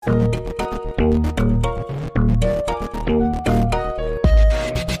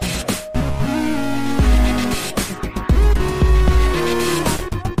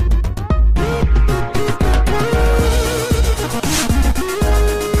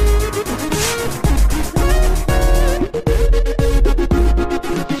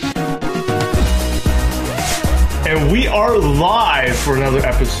for another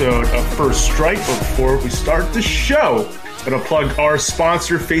episode of First Strike. But before we start the show, I'm going to plug our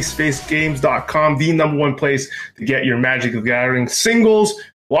sponsor, FaceToFaceGames.com, the number one place to get your Magic the Gathering singles.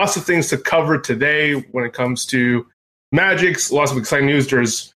 Lots of things to cover today when it comes to Magics. Lots of exciting news.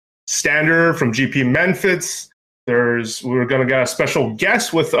 There's Standard from GP Memphis. We're going to get a special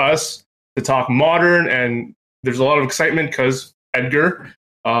guest with us to talk Modern, and there's a lot of excitement because Edgar,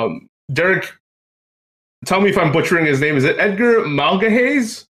 Derek, tell me if I'm butchering his name. Is it Edgar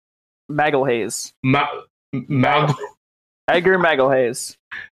Magalhaes? Magalhaes. Edgar Magalhaes.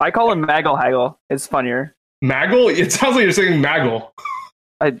 I call him Magalhaggle. It's funnier. Maggle? It sounds like you're saying Maggle.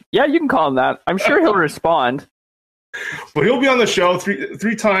 Yeah, you can call him that. I'm sure he'll respond. But he'll be on the show,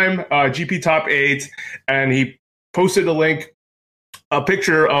 three-time GP Top 8, and he posted a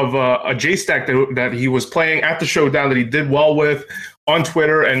picture of a Jace deck that he was playing at the showdown that he did well with on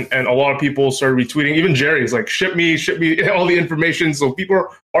Twitter, and a lot of people started retweeting. Even Jerry's like, ship me all the information. So people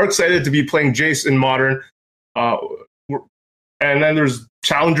are excited to be playing Jace in Modern. And then there's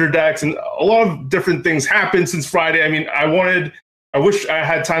Challenger decks, and a lot of different things happened since Friday. I mean, I wish I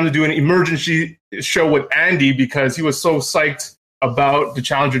had time to do an emergency show with Andy because he was so psyched about the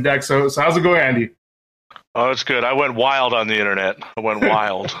Challenger deck. So how's it going, Andy? Oh, it's good. I went wild on the internet. I went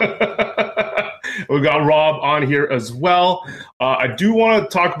wild. We got Rob on here as well. I do want to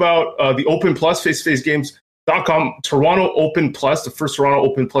talk about the Open Plus, FaceToFaceGames.com Toronto Open Plus, the first Toronto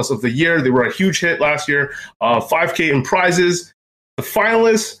Open Plus of the year. They were a huge hit last year. $5K in prizes. The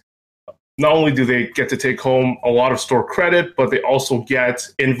finalists, not only do they get to take home a lot of store credit, but they also get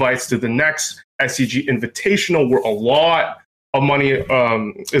invites to the next SCG Invitational, where a lot of money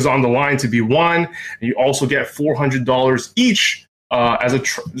is on the line to be won. And you also get $400 each as a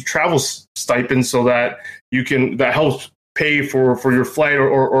travel stipend, so that that helps pay for your flight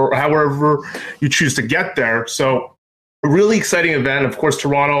or however you choose to get there. So a really exciting event. Of course,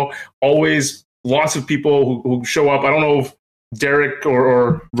 Toronto, always lots of people who show up. I don't know if Derek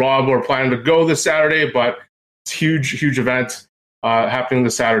or Rob are planning to go this Saturday, but it's huge event happening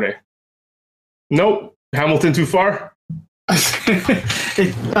this Saturday. Nope. Hamilton too far?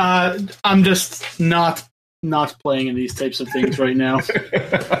 I'm just not playing in these types of things right now.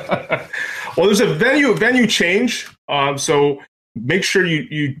 Well, there's a venue change, so make sure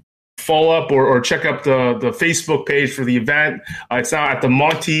you follow up or check up the Facebook page for the event. It's now at the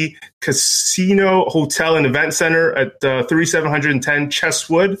Monte Casino Hotel and Event Center at 3710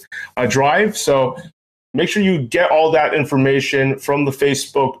 Chesswood Drive. So make sure you get all that information from the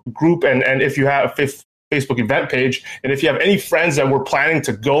Facebook group, and if you have a Facebook event page, and if you have any friends that were planning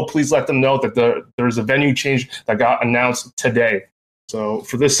to go, please let them know that there's a venue change that got announced today. So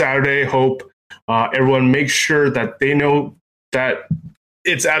for this Saturday, hope everyone makes sure that they know that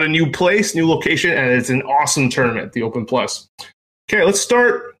it's at a new place, new location, and it's an awesome tournament, the Open Plus. Okay, let's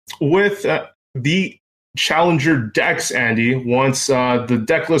start with the Challenger decks, Andy. Once the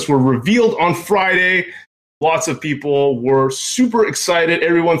deck lists were revealed on Friday, lots of people were super excited.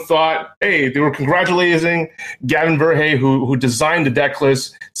 Everyone thought, hey, they were congratulating Gavin Verhey, who designed the deck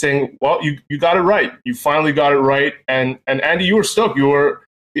list, saying, well, you got it right. You finally got it right. And Andy, you were stoked.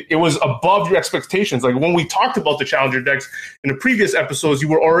 It was above your expectations. Like when we talked about the Challenger decks in the previous episodes, you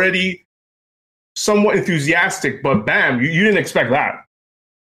were already somewhat enthusiastic, but bam, you didn't expect that.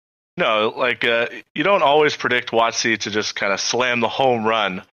 No, you don't always predict WotC to just kind of slam the home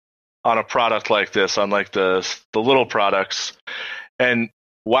run on a product like this, on like the little products. And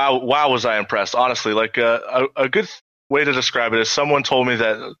wow was I impressed. Honestly, like a good way to describe it is someone told me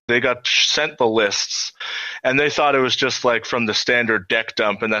that they got sent the lists and they thought it was just like from the standard deck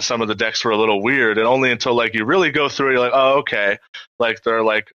dump, and that some of the decks were a little weird, and only until like you really go through it, you're like, oh, okay, like they're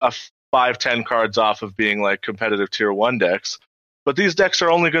like a 5-10 cards off of being like competitive tier 1 decks. But these decks are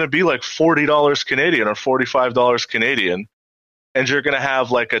only going to be like $40 Canadian or $45 Canadian, and you're going to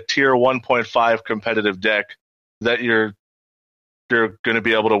have like a tier 1.5 competitive deck that you're going to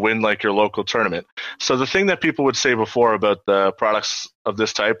be able to win like your local tournament. So the thing that people would say before about the products of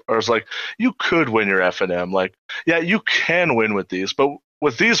this type is like, you could win your FNM. Like, yeah, you can win with these, but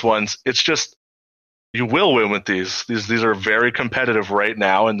with these ones, it's just, you will win with these. These are very competitive right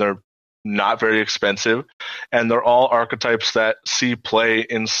now, and they're not very expensive, and they're all archetypes that see play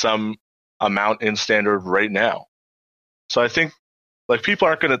in some amount in standard right now. So I think like people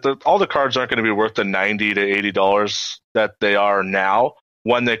aren't going to, all the cards aren't going to be worth the $90 to $80 that they are now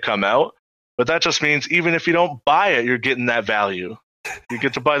when they come out. But that just means even if you don't buy it, you're getting that value. You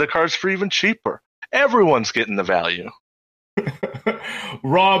get to buy the cards for even cheaper. Everyone's getting the value.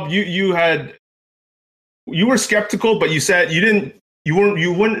 Rob, you were skeptical, but you said you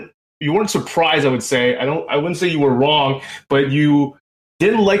weren't surprised. I would say I wouldn't say you were wrong, but you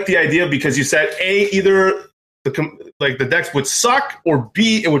didn't like the idea because you said either the decks would suck, or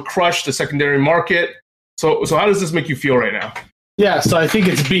B, it would crush the secondary market. So how does this make you feel right now? Yeah, so I think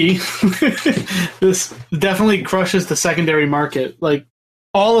it's B. This definitely crushes the secondary market. Like,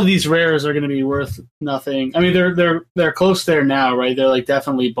 all of these rares are going to be worth nothing. I mean, they're close there now, right? They're like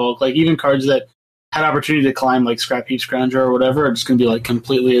definitely bulk. Like, even cards that had opportunity to climb, like Scrap Heap Scrounger or whatever, are just going to be like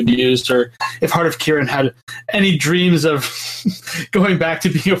completely abused. Or if Heart of Kiran had any dreams of going back to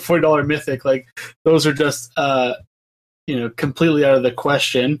being a $40 mythic, like, those are just completely out of the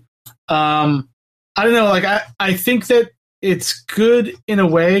question. I don't know. Like, I think that it's good in a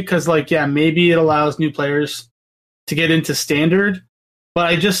way because, like, yeah, maybe it allows new players to get into Standard, but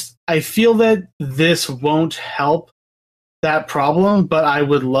I feel that this won't help that problem. But I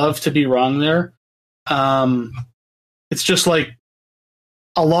would love to be wrong there. It's just like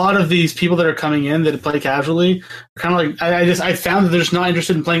a lot of these people that are coming in that play casually are kind of like I found that they're just not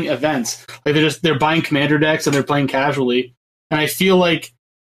interested in playing events. Like, they're buying commander decks and they're playing casually, and I feel like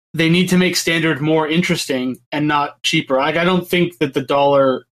they need to make Standard more interesting and not cheaper. Like, I don't think that the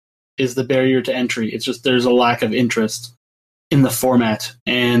dollar is the barrier to entry. It's just there's a lack of interest in the format.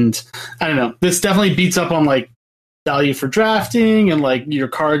 And I don't know. This definitely beats up on, like, value for drafting and, like, your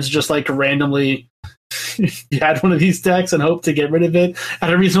cards just, like, randomly you had one of these decks and hope to get rid of it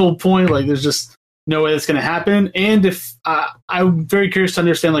at a reasonable point. Like, there's just no way that's going to happen. And if I'm very curious to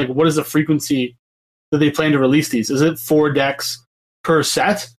understand, like, what is the frequency that they plan to release these? Is it 4 decks per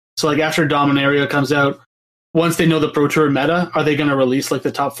set? So, like, after Dominaria comes out, once they know the Pro Tour meta, are they going to release, like,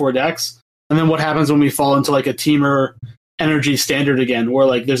 the top 4 decks? And then what happens when we fall into, like, a Teamer Energy Standard again, where,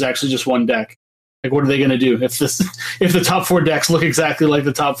 like, there's actually just one deck? Like, what are they going to do if the top 4 decks look exactly like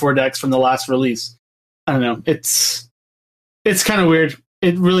the top 4 decks from the last release? I don't know. It's kind of weird.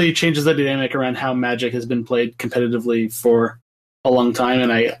 It really changes the dynamic around how Magic has been played competitively for a long time,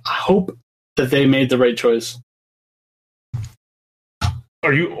 and I hope that they made the right choice.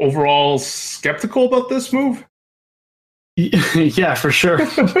 Are you overall skeptical about this move? Yeah, for sure.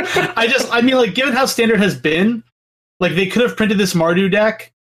 I mean, like, given how Standard has been, like, they could have printed this Mardu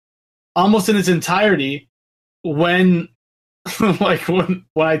deck almost in its entirety when I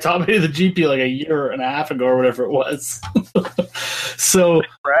top rated the GP like a year and a half ago or whatever it was. So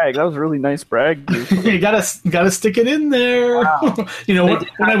brag. That was a really nice brag. You gotta stick it in there. Wow.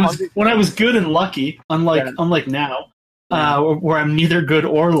 When I was good and lucky, unlike now. Where I'm neither good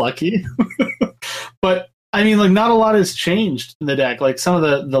or lucky. But I mean, like, not a lot has changed in the deck. Like, some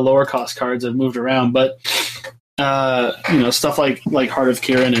of the lower cost cards have moved around, but stuff like Heart of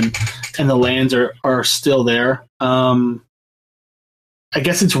Kiran and the lands are still there. I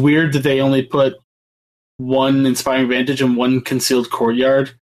guess it's weird that they only put 1 Inspiring Vantage and 1 Concealed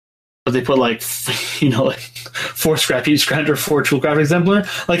Courtyard, but they put, like, 4 Scrap Heap Scrounger, 4 Toolcraft Exemplar.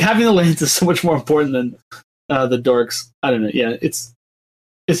 Like, having the lands is so much more important than the dorks. I don't know. Yeah, it's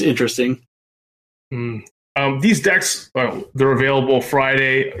interesting. These decks, they're available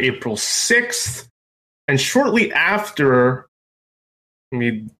Friday, April 6th, and shortly after,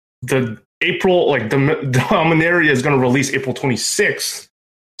 the Dominaria is going to release April 26th.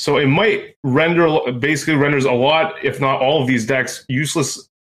 So it might renders a lot, if not all of these decks useless,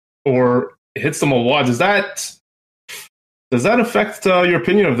 or hits them a lot. Does that affect your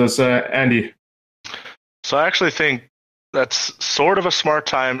opinion of this, Andy? So I actually think that's sort of a smart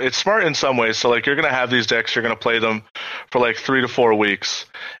time. It's smart in some ways. So, like, you're going to have these decks, you're going to play them for like 3 to 4 weeks,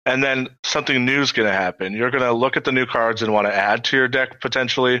 and then something new is going to happen. You're going to look at the new cards and want to add to your deck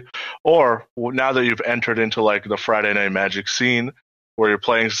potentially, or now that you've entered into, like, the Friday Night Magic scene where you're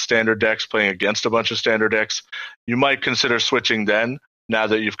playing Standard decks, playing against a bunch of Standard decks, you might consider switching then, now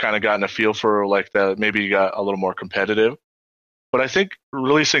that you've kind of gotten a feel for, like, that maybe you got a little more competitive. But I think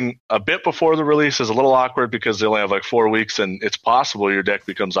releasing a bit before the release is a little awkward because they only have like 4 weeks, and it's possible your deck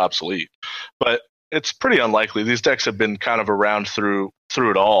becomes obsolete. But it's pretty unlikely. These decks have been kind of around through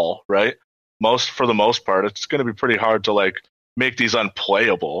it all, right? For the most part, it's going to be pretty hard to, like, make these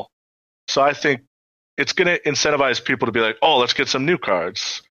unplayable. So I think it's going to incentivize people to be like, oh, let's get some new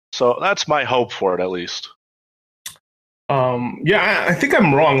cards. So that's my hope for it, at least. Yeah, I think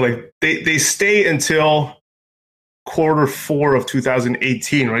I'm wrong. Like, they stay until Q4 of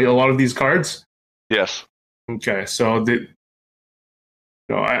 2018, right? A lot of these cards. Yes. Okay, so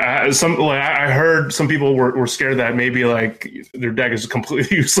I heard some people were scared that maybe, like, their deck is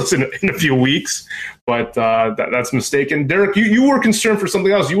completely useless in a few weeks, but that's mistaken. Derek, you were concerned for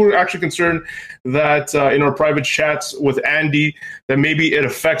something else. You were actually concerned that in our private chats with Andy that maybe it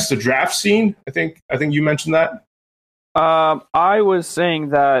affects the draft scene. I think you mentioned that. I was saying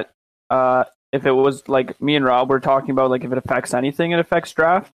that if it was like me and Rob were talking about, like if it affects anything, it affects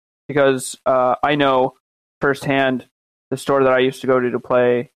draft. Because I know firsthand the store that I used to go to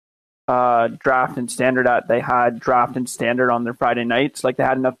play draft and standard at, they had draft and standard on their Friday nights. Like they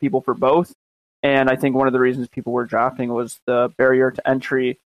had enough people for both. And I think one of the reasons people were drafting was the barrier to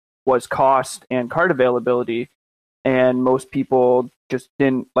entry was cost and card availability. And most people just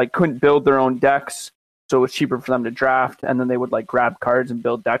couldn't build their own decks. So it was cheaper for them to draft. And then they would like grab cards and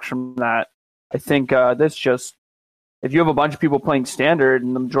build decks from that. I think this just, if you have a bunch of people playing standard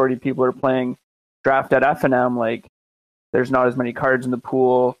and the majority of people are playing draft at FNM, like there's not as many cards in the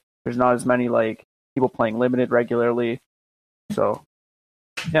pool. There's not as many like people playing limited regularly. So,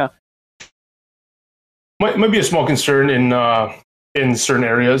 yeah. Might be a small concern in certain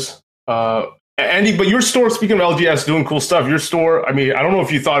areas. Andy, but your store, speaking of LGS doing cool stuff, your store, I mean, I don't know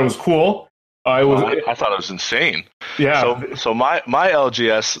if you thought it was cool. I thought it was insane. Yeah. So my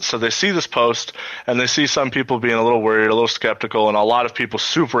LGS, so they see this post and they see some people being a little worried, a little skeptical, and a lot of people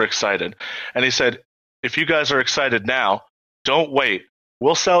super excited. And he said, if you guys are excited now, don't wait.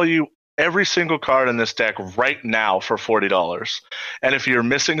 We'll sell you every single card in this deck right now for $40. And if you're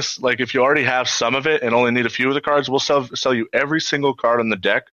missing, like if you already have some of it and only need a few of the cards, we'll sell you every single card in the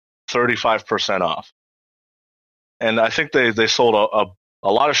deck 35% off. And I think they sold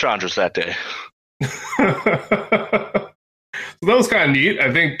a lot of Chandras that day. So that was kind of neat.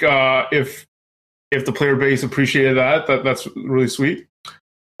 I think if the player base appreciated that's really sweet.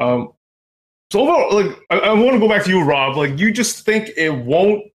 So overall, like I want to go back to you, Rob. Like you just think it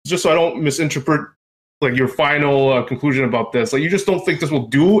won't, just so I don't misinterpret like your final conclusion about this. Like you just don't think this will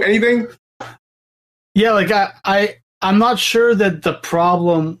do anything? Yeah, like I'm not sure that the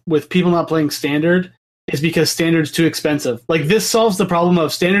problem with people not playing standard is because standard's too expensive. Like this solves the problem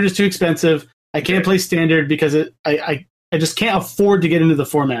of standard is too expensive. I can't play standard because I just can't afford to get into the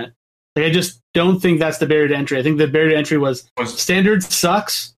format. Like I just don't think that's the barrier to entry. I think the barrier to entry was standard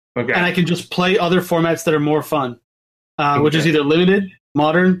sucks. Okay. And I can just play other formats that are more fun, which is either limited,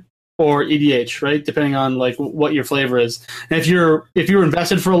 modern, or EDH, right? Depending on like what your flavor is. And if you were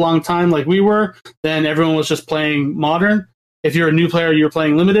invested for a long time, like we were, then everyone was just playing modern. If you're a new player, you were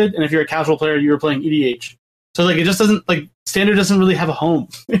playing limited, and if you're a casual player, you were playing EDH. So like it just doesn't like standard doesn't really have a home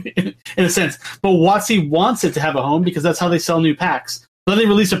in a sense. But WotC wants it to have a home because that's how they sell new packs. So then they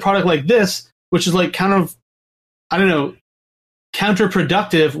release a product like this, which is like kind of, I don't know,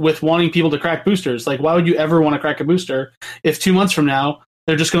 counterproductive with wanting people to crack boosters. Like, why would you ever want to crack a booster if 2 months from now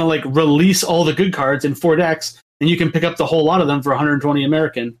they're just going to like release all the good cards in 4 decks and you can pick up the whole lot of them for 120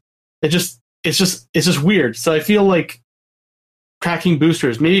 American? It's just weird. So I feel like cracking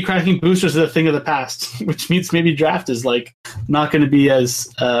boosters is a thing of the past, which means maybe draft is like not going to be as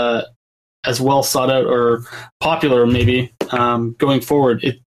well sought out or popular maybe going forward.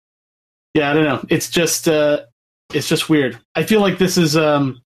 I don't know. It's just weird. I feel like this is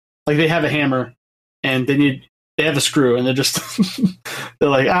like they have a hammer and they have a screw and they're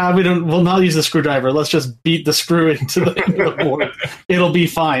like, we'll not use the screwdriver. Let's just beat the screw into the board. It'll be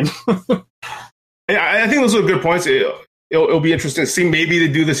fine. Yeah, I think those are good points. It'll be interesting to see. Maybe they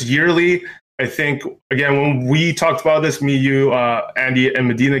do this yearly. I think, again, when we talked about this, me, you, Andy, and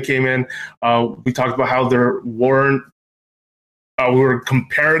Medina came in, we talked about how there weren't, we were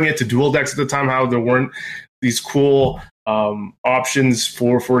comparing it to dual decks at the time, how there weren't these cool options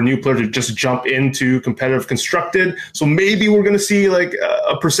for a new player to just jump into competitive constructed. So maybe we're going to see like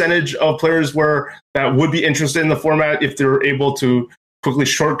a percentage of players that would be interested in the format if they're able to quickly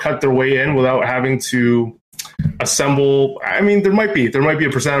shortcut their way in without having to assemble. I mean, there might be a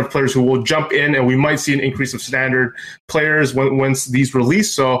percent of players who will jump in, and we might see an increase of standard players once these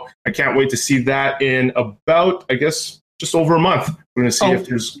release. So I can't wait to see that in about, I guess, just over a month. We're going to see if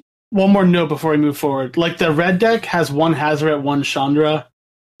there's one more note before we move forward. Like the red deck has 1 Hazoret, 1 Chandra,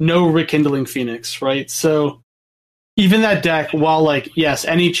 no Rekindling Phoenix, right? So even that deck, while like, yes,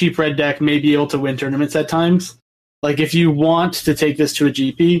 any cheap red deck may be able to win tournaments at times, like if you want to take this to a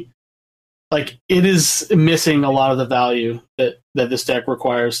GP, like it is missing a lot of the value that this deck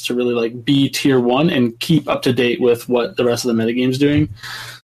requires to really like be tier 1 and keep up to date with what the rest of the metagame's doing.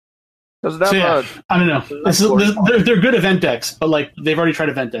 I don't know. They're good event decks, but like they've already tried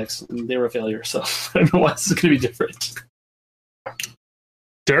event decks and they were a failure. So I don't know why this is going to be different.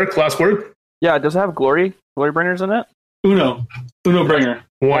 Derek, last word. Yeah, does it have glory bringers in it? Uno bringer.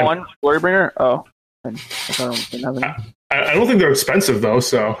 One glory bringer. Oh, I don't think they're expensive though,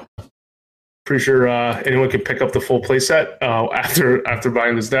 so pretty sure anyone can pick up the full playset after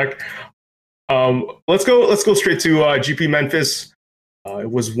buying this deck. Let's go straight to GP Memphis.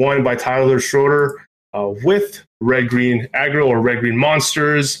 It was won by Tyler Schroeder with red-green aggro or red-green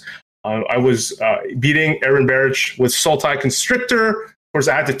monsters. I was beating Aaron Barich with Sultai Constrictor. Of course,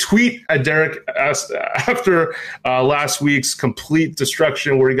 I had to tweet at Derek after last week's complete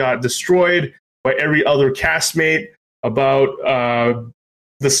destruction, where he got destroyed by every other castmate, about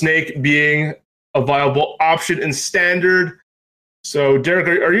the snake being a viable option in standard. So, Derek,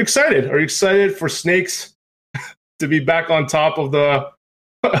 are you excited? Are you excited for snakes to be back on top of the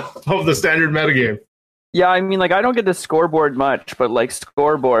of the standard metagame? Yeah, I mean, like, I don't get to scoreboard much, but like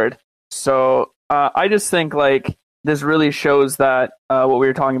scoreboard. So I just think like this really shows that what we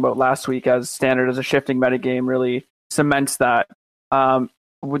were talking about last week as standard as a shifting metagame really cements that.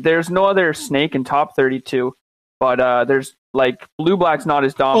 There's no other snake in top 32, but there's like blue-black's not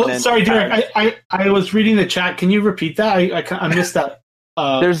as dominant. Oh, sorry, Derek. I was reading the chat. Can you repeat that? I missed that.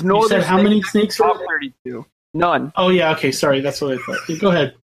 There's no other. How many snakes top 32? None. Oh yeah. Okay. Sorry. That's what I thought. Go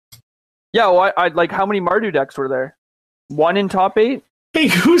ahead. Yeah. Well, I like how many Mardu decks were there? One in top 8. Hey,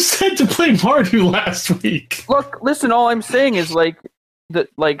 who said to play Mardu last week? Look, listen. All I'm saying is like that.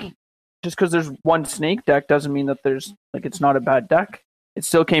 Like just because there's one snake deck doesn't mean that there's like it's not a bad deck. It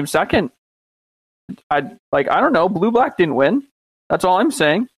still came second. I don't know. Blue black didn't win. That's all I'm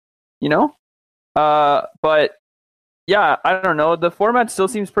saying. You know. But yeah, I don't know. The format still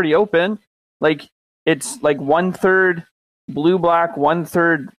seems pretty open. Like it's like 1/3 blue black,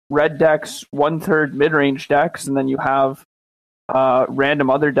 1/3 red decks, 1/3 mid range decks, and then you have random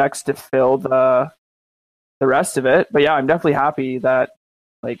other decks to fill the rest of it. But yeah, I'm definitely happy that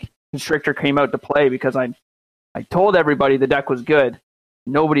like Constrictor came out to play because I told everybody the deck was good.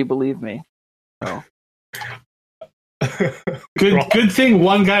 Nobody believed me. So. Good thing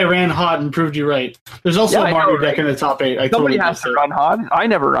one guy ran hot and proved you right. There's also a Mardu deck in the top 8. Nobody has to run hot. I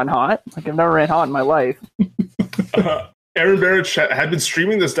never run hot. Like I've never ran hot in my life. Aaron Barich had been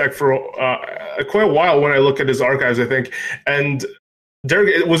streaming this deck for quite a while when I look at his archives, I think. And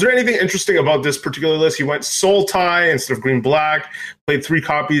Derek, was there anything interesting about this particular list? He went Sultai instead of green-black, played 3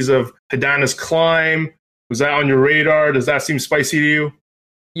 copies of Hadana's Climb. Was that on your radar? Does that seem spicy to you?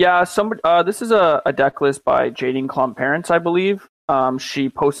 Yeah, this is a deck list by Jading Klump Parents, I believe. She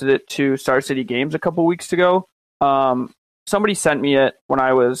posted it to Star City Games a couple weeks ago. Somebody sent me it when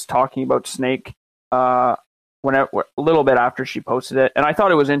I was talking about Snake, a little bit after she posted it, and I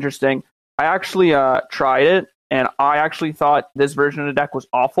thought it was interesting. I actually tried it, and I actually thought this version of the deck was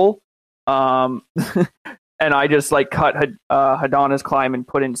awful. And I just like cut Hadana's Climb and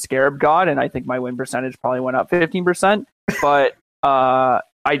put in Scarab God, and I think my win percentage probably went up 15%. But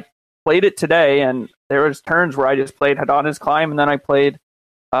I played it today, and there was turns where I just played Hadana's Climb, and then I played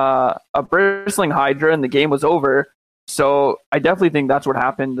a Bristling Hydra, and the game was over. So I definitely think that's what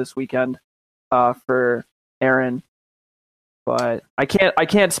happened this weekend for Aaron. But I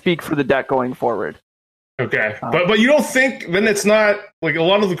can't speak for the deck going forward. Okay, but you don't think then it's not like a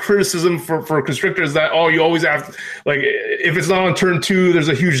lot of the criticism for Constrictor is that you always have to, like if it's not on turn 2, there's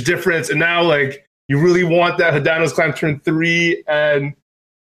a huge difference, and now like you really want that Hadana's Climb turn 3, and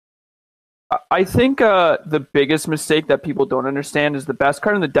I think the biggest mistake that people don't understand is the best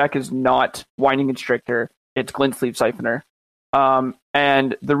card in the deck is not Winding Constrictor, it's Glint Sleeve Siphoner.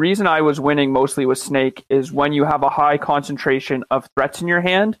 And the reason I was winning mostly with Snake is when you have a high concentration of threats in your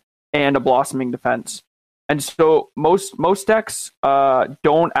hand and a Blossoming Defense. And so most decks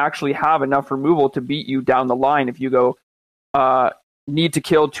don't actually have enough removal to beat you down the line if you go need to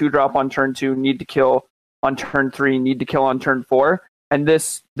kill 2-drop on turn 2, need to kill on turn 3, need to kill on turn 4. And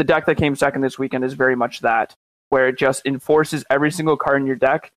the deck that came second this weekend is very much that, where it just enforces every single card in your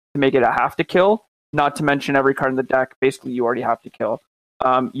deck to make it a have to kill, not to mention every card in the deck, basically you already have to kill.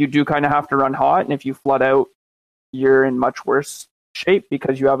 You do kind of have to run hot, and if you flood out, you're in much worse shape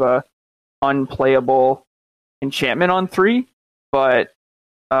because you have a unplayable enchantment on 3, but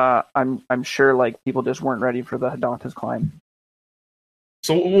I'm sure like people just weren't ready for the Hadana's Climb.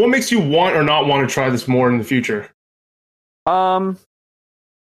 So what makes you want or not want to try this more in the future? I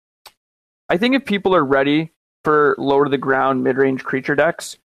think if people are ready for lower to the ground mid-range creature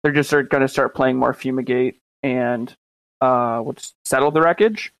decks, they're just going to start playing more Fumigate and Settle the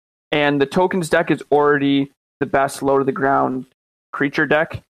Wreckage. And the Tokens deck is already the best low to the ground creature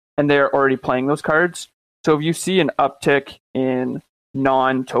deck, and they're already playing those cards. So if you see an uptick in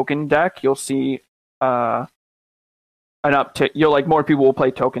non-token deck, you'll see an uptick. More people will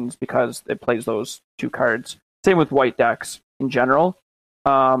play tokens because it plays those 2 cards. Same with white decks in general.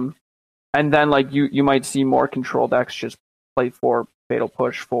 And then like you might see more control decks just play for Fatal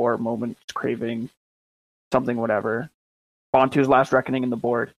Push, for Moment's Craving, something whatever. Bontu's Last Reckoning in the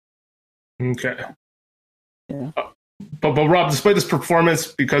board. Okay. Yeah. But Rob, despite this performance,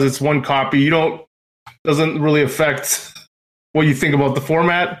 because it's one copy, doesn't really affect what you think about the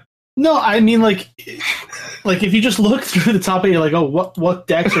format? No, I mean like if you just look through the top 8, you're like, oh, what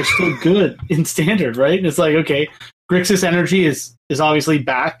decks are still good in Standard, right? And it's like, okay, Grixis Energy is obviously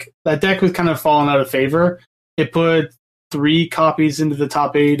back. That deck was kind of fallen out of favor. It put 3 copies into the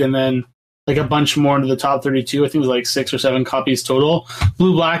top 8, and then like a bunch more into the top 32. I think it was like 6 or 7 copies total.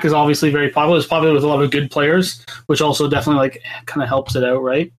 Blue Black is obviously very popular. It's popular with a lot of good players, which also definitely like kind of helps it out,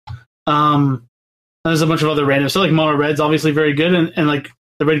 right? There's a bunch of other random stuff. Like Mono Red's obviously very good, and like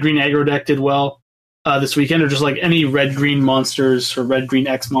the Red Green aggro deck did well this weekend, or just like any Red Green monsters or Red Green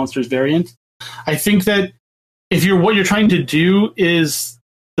X monsters variant. I think that if what you're trying to do is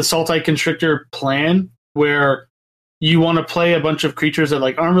the Sultai Constrictor plan, where you want to play a bunch of creatures that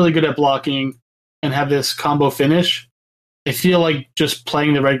like aren't really good at blocking and have this combo finish, I feel like just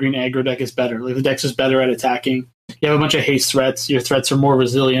playing the Red Green aggro deck is better. Like the deck's just better at attacking. You have a bunch of haste threats. Your threats are more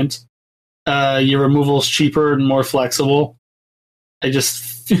resilient. Your removal is cheaper and more flexible. I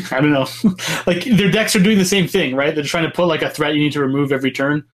don't know. Like their decks are doing the same thing, right? They're trying to put like a threat you need to remove every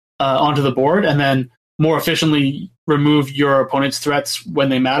turn onto the board, and then more efficiently remove your opponent's threats when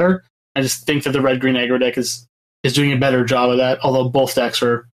they matter. I just think that the Red Green aggro deck is doing a better job of that. Although both decks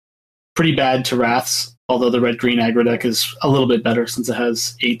are pretty bad to Wraths. Although the Red Green aggro deck is a little bit better since it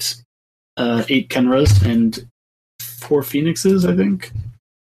has 8 Kenras and 4 Phoenixes, I think.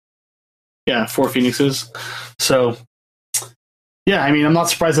 Yeah, 4 Phoenixes. So, yeah, I mean, I'm not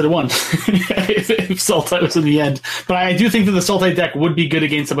surprised that it won if Sultai was in the end. But I do think that the Sultai deck would be good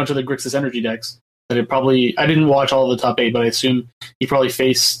against a bunch of the Grixis Energy decks. That it probably, I didn't watch all of the top 8, but I assume he probably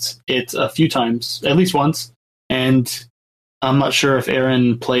faced it a few times, at least once. And I'm not sure if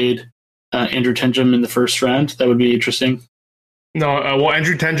Aaron played Andrew Tenjum in the first round. That would be interesting. No, well,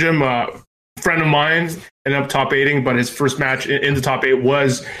 Andrew Tenjum, friend of mine, ended up top 8ing, but his first match in the top 8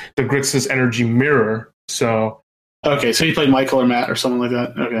 was the Grixis Energy Mirror. So okay, so he played Michael or Matt or something like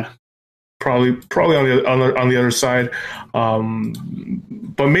that. Okay, probably on the other side,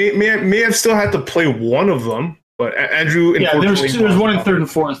 but may have still had to play one of them. But Andrew, yeah, there's one in 3rd and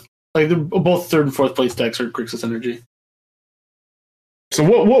 4th. Like both 3rd and 4th place decks are Grixis Energy. So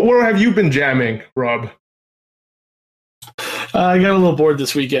what have you been jamming, Rob? I got a little bored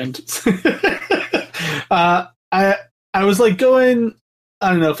this weekend. I was like going, I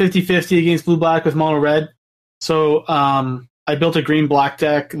don't know, 50-50 against Blue Black with Mono Red. So I built a Green Black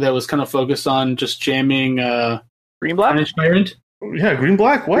deck that was kind of focused on just jamming Green Black? Carnage Tyrant. Yeah, Green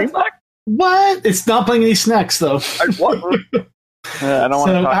Black. What? Green Black? What? It's not playing any snacks though. I don't want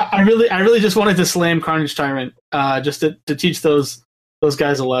to talk. I really just wanted to slam Carnage Tyrant just to teach those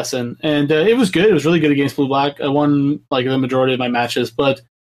guys a lesson, and it was good. It was really good against Blue Black. I won like the majority of my matches, but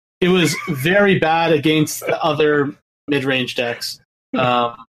it was very bad against the other mid-range decks, and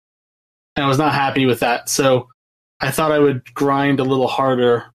I was not happy with that. So I thought I would grind a little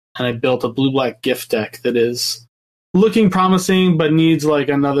harder, and I built a Blue Black gift deck that is looking promising, but needs like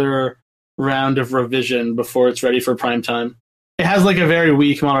another round of revision before it's ready for prime time. It has like a very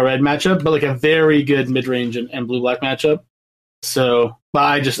weak Mono Red matchup, but like a very good mid-range and Blue Black matchup. So, but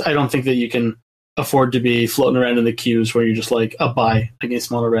I don't think that you can afford to be floating around in the queues where you're just like a buy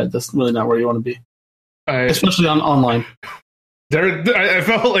against Mono Red. That's really not where you want to be, especially online. Derek, I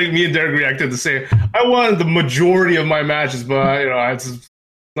felt like me and Derek reacted the same. I won the majority of my matches, but it's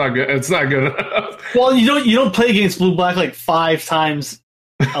not good. It's not good enough. Well, you don't play against Blue Black like 5 times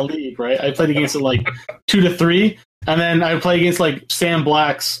a league, right? I played against it like 2 to 3, and then I play against like Sam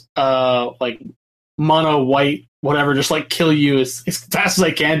Black's like mono white whatever, just like kill you as fast as I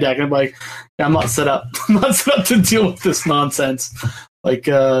can deck. And I'm like, I'm not set up. I'm not set up to deal with this nonsense. Like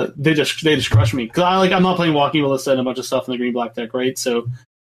they just crush me because I'm not playing Walking Ballista and a bunch of stuff in the Green Black deck, right? So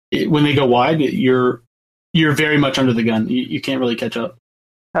when they go wide, you're very much under the gun. You can't really catch up.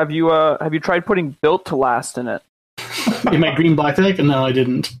 Have you tried putting Built to Last in it? In my Green Black deck? No, I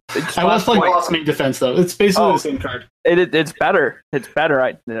didn't. I was playing Blossoming Defense though. It's basically the same card. It's better. It's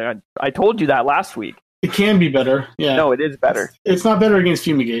better. I told you that last week. It can be better. Yeah. No, it is better. It's not better against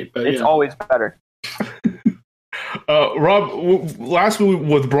Fumigate, but it's always better. Rob, last week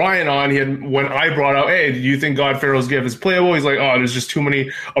with Brian on, when I brought out, hey, do you think God Pharaoh's Gift is playable? He's like, oh, there's just too many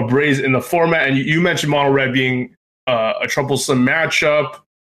Abrades in the format. And you mentioned Mono Red being a troublesome matchup.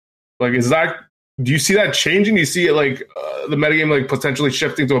 Like, do you see that changing? Do you see it like the metagame like potentially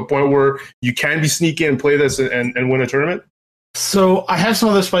shifting to a point where you can be sneaky and play this and win a tournament? So I have some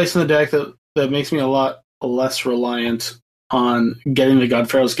other spice in the deck that makes me a lot less reliant on getting the God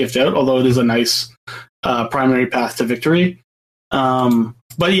Pharaoh's Gift out, although it is a nice primary path to victory.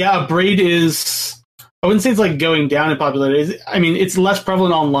 But yeah, Abrade is, I wouldn't say it's like going down in popularity. I mean, it's less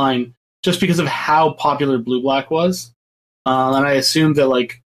prevalent online just because of how popular Blue Black was. And I assume that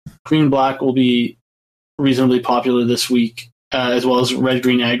like green black will be reasonably popular this week, as well as red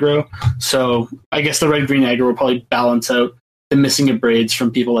green aggro. So I guess the red green aggro will probably balance out the missing of braids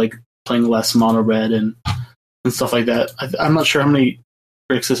from people like playing less mono red and stuff like that. I'm not sure how many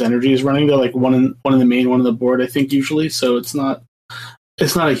Grixis Energy is running. They're like one in the main, one in the board, I think, usually. So it's not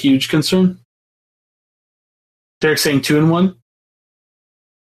a huge concern. Derek's saying 2 in 1.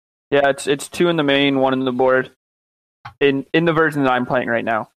 Yeah, it's 2 in the main, 1 in the board. In the version that I'm playing right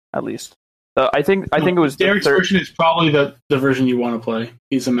now, at least. I think it was Derek's version is probably the version you want to play.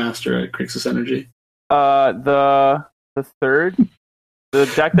 He's a master at Grixis Energy. The third, the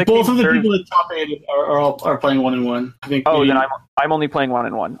deck that both of the third, people that top 8 are playing 1 in 1. I think. Oh, then I'm only playing 1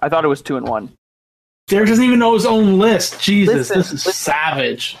 in 1. I thought it was 2 in 1. Derek doesn't even know his own list. Jesus, this is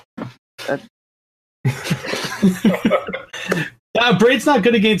savage. Braid's not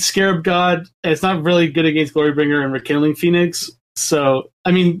good against Scarab God, and it's not really good against Glorybringer and Rekindling Phoenix. So,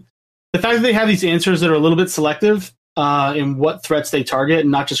 I mean, the fact that they have these answers that are a little bit selective in what threats they target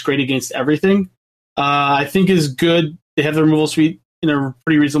and not just great against everything, I think is good. They have the removal suite in a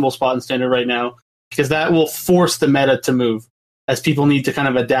pretty reasonable spot in Standard right now, because that will force the meta to move as people need to kind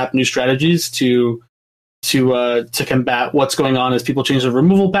of adapt new strategies to combat what's going on as people change the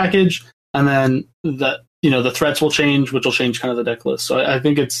removal package, and then the threats will change, which will change kind of the deck list. So I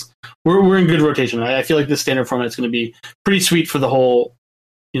think we're in good rotation. I feel like this Standard format is going to be pretty sweet for the whole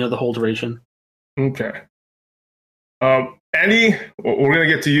duration. Okay. Andy, we're gonna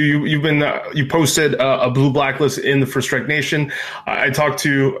get to you. You posted a blue blacklist in the First Strike Nation. I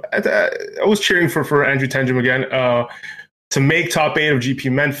was cheering for Andrew Tenjum again to make top 8 of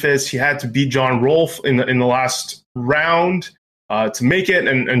GP Memphis. He had to beat John Rolfe in the last round to make it,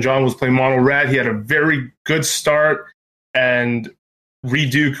 and John was playing mono red. He had a very good start, and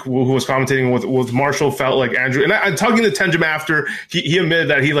Reduke, who was commentating with Marshall, felt like Andrew. And I'm talking to Tenjum after he admitted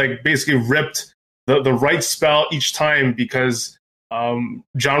that he like basically ripped the right spell each time because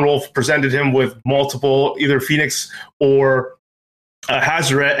John Rolfe presented him with multiple either Phoenix or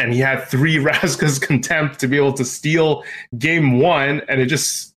Hazoret, and he had 3 Razka's Contempt to be able to steal game 1, and it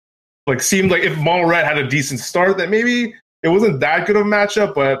just like seemed like if mono red had a decent start, that maybe it wasn't that good of a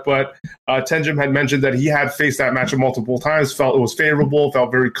matchup, but Tenjum had mentioned that he had faced that matchup multiple times, felt it was favorable,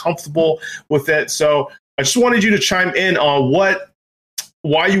 felt very comfortable with it. So I just wanted you to chime in on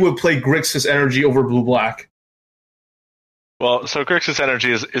why you would play Grixis Energy over Blue Black. Well, so Grixis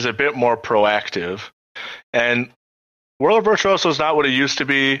Energy is a bit more proactive, and Whirler Virtuoso is not what it used to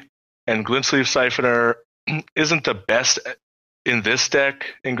be, and Glintsleeve Siphoner isn't the best in this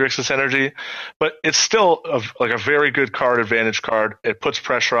deck in Grixis Energy, but it's still a very good card, advantage card. It puts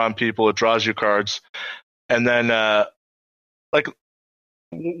pressure on people, it draws you cards, and then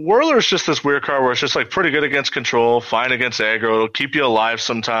Whirler is just this weird card where it's just like pretty good against control, fine against aggro, it'll keep you alive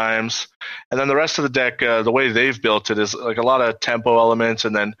sometimes, and then the rest of the deck, the way they've built it is like a lot of tempo elements,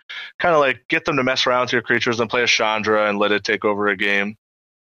 and then kind of like get them to mess around with your creatures and play a Chandra and let it take over a game.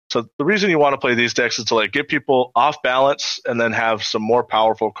 So the reason you want to play these decks is to like get people off balance and then have some more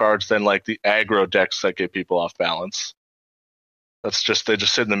powerful cards than like the aggro decks that get people off balance. They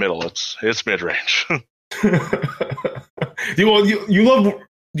just sit in the middle. It's mid range. Do you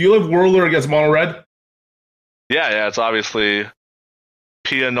love Whirler against mono red? Yeah, it's obviously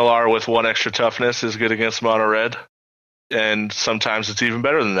Pia Nalar with 1 extra toughness is good against mono red, and sometimes it's even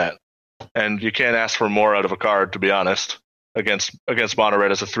better than that. And you can't ask for more out of a card, to be honest, against mono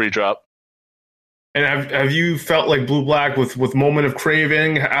red as a 3-drop. And have you felt like Blue Black with Moment of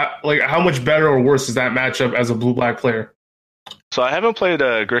Craving? Like how much better or worse is that matchup as a Blue Black player? So I haven't played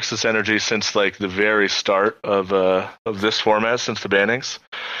Grixis Energy since like the very start of this format, since the bannings.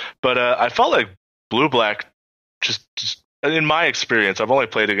 But I felt like Blue Black just in my experience, I've only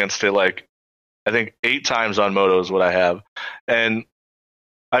played against it like I think 8 times on Moto is what I have, and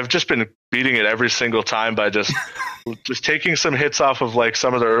I've just been beating it every single time by just taking some hits off of like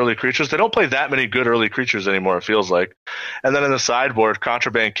some of the early creatures. They don't play that many good early creatures anymore, it feels like. And then in the sideboard,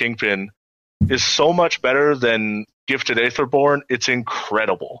 Contraband Kingpin is so much better than Gifted Aetherborn. It's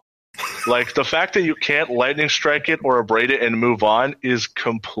incredible. Like the fact that you can't lightning strike it or abrade it and move on is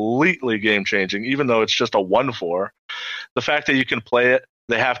completely game changing, even though it's just a 1/4. The fact that you can play it,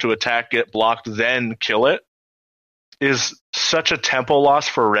 they have to attack, get blocked, then kill it is such a tempo loss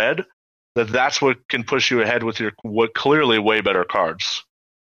for red that's what can push you ahead with your clearly way better cards.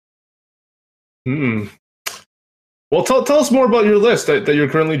 Well, tell us more about your list that you're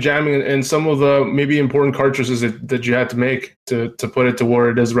currently jamming and some of the maybe important card choices that you had to make to put it to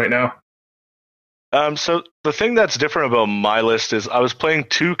where it is right now. So the thing that's different about my list is I was playing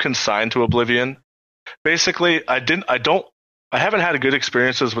 2 Consigned to Oblivion. Basically, I don't I haven't had good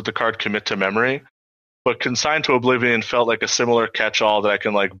experiences with the card Commit to Memory, but Consign to Oblivion felt like a similar catch-all that I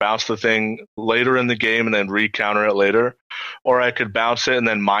can like bounce the thing later in the game and then re-counter it later, or I could bounce it and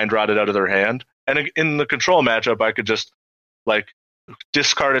then mind rot it out of their hand. And in the control matchup, I could just like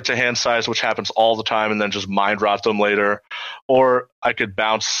discard it to hand size, which happens all the time, and then just mind rot them later. Or I could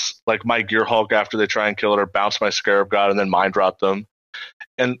bounce like my Gear Hulk after they try and kill it, or bounce my Scarab God and then mind rot them.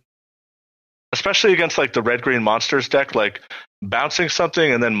 And especially against like the red green monsters deck, like bouncing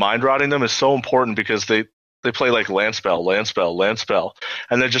something and then mind rotting them is so important because they play like land spell,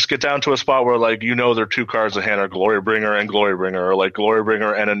 and they just get down to a spot where like their 2 cards in hand are Glorybringer and Glorybringer, or like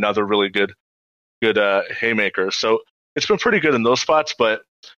Glorybringer and another really good Haymaker. So it's been pretty good in those spots, but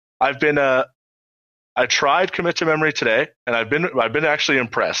I tried Commit to Memory today, and I've been actually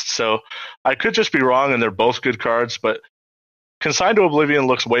impressed. So I could just be wrong, and they're both good cards, but Consign to Oblivion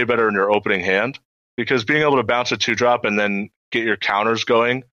looks way better in your opening hand, because being able to bounce a 2-drop and then get your counters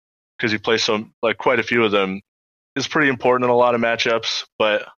going, because you play quite a few of them, is pretty important in a lot of matchups.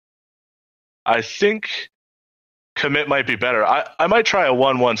 But I think Commit might be better. I might try a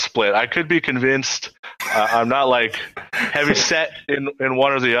 1-1 split. I could be convinced. I'm not like heavy set in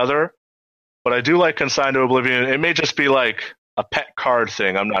one or the other, but I do like Consign to Oblivion. It may just be like a pet card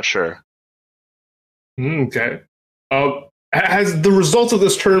thing. I'm not sure. Okay. Has the results of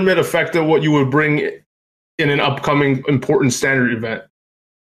this tournament affected what you would bring in an upcoming important standard event?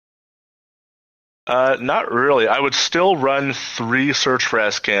 Not really. I would still run 3 Search for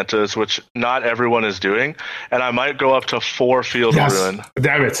Azcanta, which not everyone is doing, and I might go up to 4 Field of Ruin.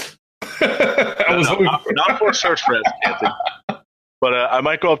 Damn it. Not 4 Search for Azcanta, but I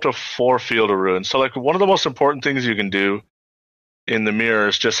might go up to 4 Field of Ruin. So like one of the most important things you can do in the mirror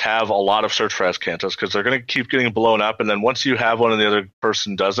is just have a lot of Search for Azcantas, because they're going to keep getting blown up, and then once you have one and the other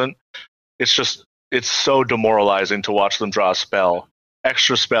person doesn't, it's so demoralizing to watch them draw a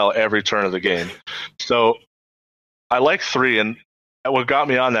extra spell every turn of the game. So I like 3, and what got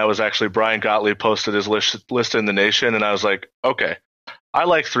me on that was actually Brian Gottlieb posted his list in the Nation, and I was like, okay, I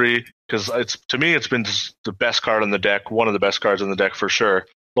like 3 because to me it's been the best card in the deck, one of the best cards in the deck for sure,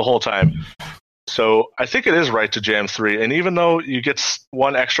 the whole time. So I think it is right to jam 3, and even though you get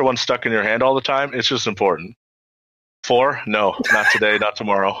one extra one stuck in your hand all the time, it's just important. 4? No, not today, not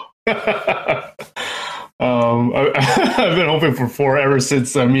tomorrow. I've been hoping for 4 ever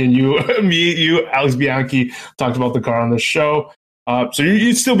since me, you, Alex Bianchi talked about the card on the show. So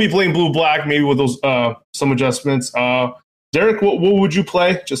you'd still be playing blue-black, maybe with those some adjustments. Derek, what would you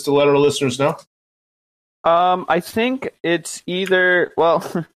play, just to let our listeners know? I think it's either,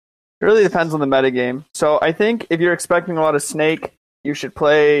 it really depends on the metagame. So I think if you're expecting a lot of Snake, you should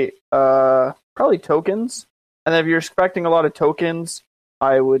play probably tokens. And then if you're expecting a lot of tokens,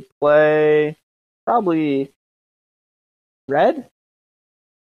 I would play probably red.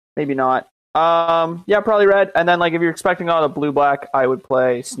 Maybe not. Probably red. And then like if you're expecting a lot of blue-black, I would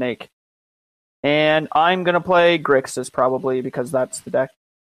play Snake. And I'm going to play Grixis probably, because that's the deck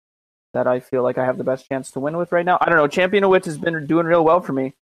that I feel like I have the best chance to win with right now. I don't know. Champion of Wits has been doing real well for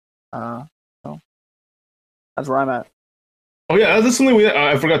me. So that's where I'm at. Oh yeah, that's something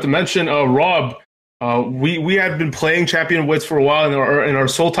I forgot to mention. Rob, we had been playing Champion of Wits for a while in our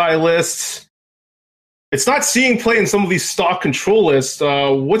Sultai lists. It's not seeing play in some of these stock control lists.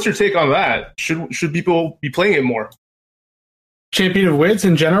 What's your take on that? Should people be playing it more? Champion of Wits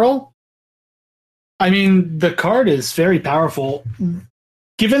in general? I mean, the card is very powerful.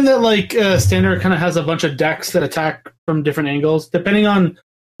 Given that Standard kind of has a bunch of decks that attack from different angles, depending on,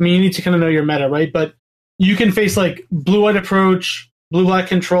 you need to kind of know your meta, right? But you can face blue-white approach, blue-black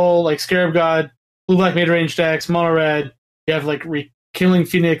control, like Scarab God, blue-black mid-range decks, mono-red. You have Killing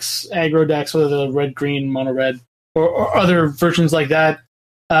Phoenix aggro decks, whether the red-green, mono-red, or other versions like that.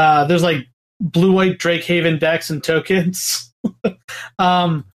 There's blue-white Drake Haven decks and tokens.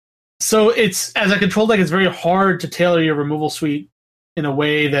 So it's, as a control deck, it's very hard to tailor your removal suite in a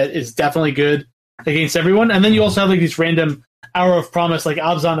way that is definitely good against everyone. And then you also have these random Hour of Promise,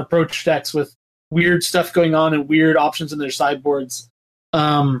 Abzan approach decks with weird stuff going on and weird options in their sideboards.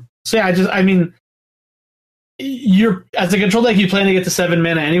 You're, as a control deck, you plan to get to 7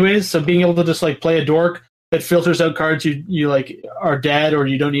 mana anyways, so being able to just play a dork that filters out cards you are dead or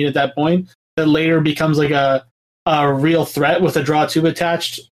you don't need at that point, that later becomes a real threat with a draw 2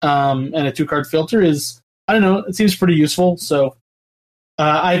 attached and a 2-card filter is, I don't know, it seems pretty useful. So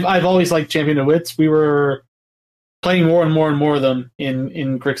I've always liked Champion of Wits. We were playing more and more and more of them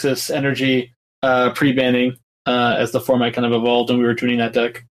in Grixis Energy pre-banning as the format kind of evolved and we were tuning that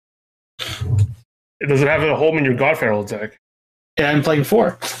deck. Does it have a home in your Godfarrel deck? Yeah, I'm playing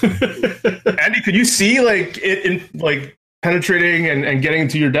 4. Andy, could you see it in penetrating and getting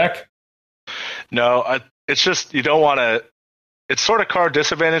into your deck? No, it's just you don't want to. It's sort of card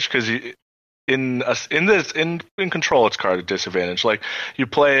disadvantage because in control it's card disadvantage. Like you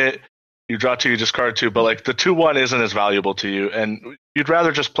play it, you draw 2, you discard 2, but like the 2/1 isn't as valuable to you, and you'd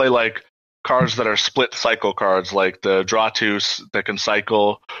rather just play like cards that are split cycle cards, like the draw 2 that can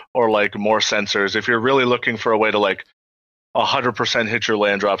cycle, or like more sensors. If you're really looking for a way to like 100% hit your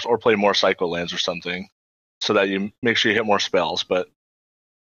land drops, or play more cycle lands or something, so that you make sure you hit more spells. But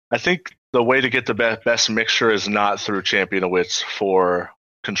I think the way to get the best mixture is not through Champion of Wits for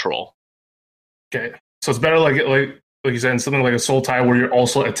control. Okay, so it's better like you said, in something like a Soul Tie where you're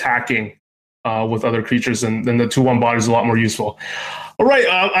also attacking with other creatures, and then the 2/1 body is a lot more useful. All right,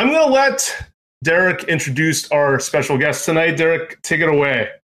 I'm going to let Derek introduce our special guest tonight. Derek, take it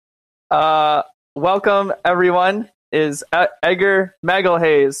away. Welcome, everyone. Is Edgar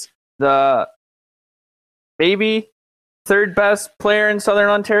Magalhaes, the maybe third best player in Southern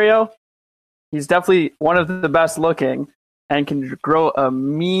Ontario. He's definitely one of the best looking and can grow a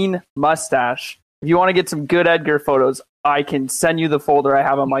mean mustache. If you want to get some good Edgar photos, I can send you the folder I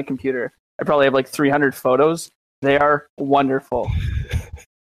have on my computer. I probably have like 300 photos. They are wonderful.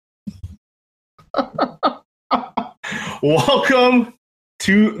 Welcome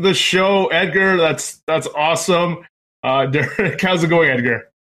to the show, Edgar. That's awesome. Derek, how's it going, Edgar?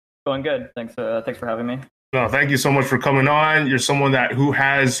 Going good. Thanks for having me. No, thank you so much for coming on. You're someone who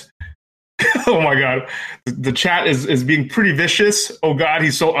has oh my god, the chat is being pretty vicious. Oh god,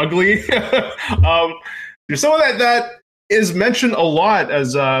 he's so ugly. You're someone that is mentioned a lot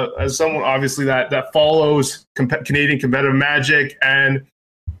as someone obviously that follows Canadian competitive Magic, and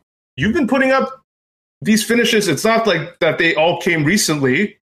you've been putting up these finishes. It's not like that they all came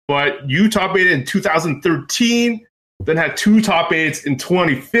recently, but you top 8 in 2013, then had 2 top 8s in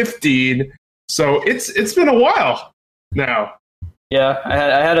 2015. So it's been a while now. Yeah, I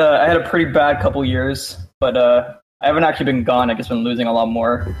had a pretty bad couple years, but I haven't actually been gone. I guess been losing a lot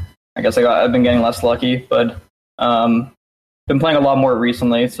more. I guess I've been getting less lucky, but been playing a lot more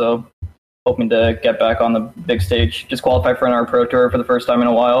recently. So hoping to get back on the big stage. Just qualified for an Pro Tour for the first time in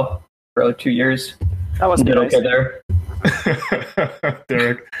a while for like 2 years. That was did nice. Okay there.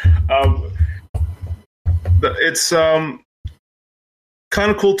 Derek, it's kind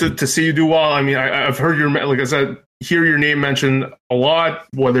of cool to see you do well. I mean, I've heard like I said, hear your name mentioned a lot,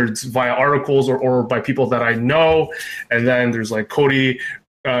 whether it's via articles or by people that I know. And then there's like Cody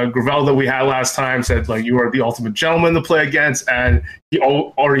Gravel that we had last time said like you are the ultimate gentleman to play against, and he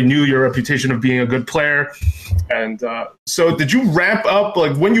already knew your reputation of being a good player. And so did you ramp up,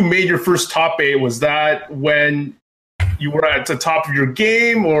 like when you made your first top 8, was that when you were at the top of your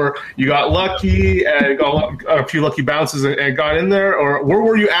game, or you got lucky and got a few lucky bounces and got in there, or where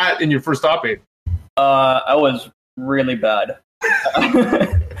were you at in your first top 8? I was really bad.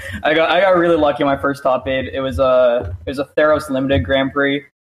 I got really lucky in my first top 8. It was a Theros Limited Grand Prix,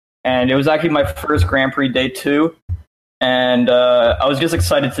 and it was actually my first Grand Prix day 2. And I was just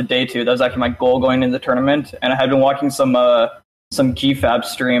excited to day 2. That was actually my goal going into the tournament. And I had been watching some GFAB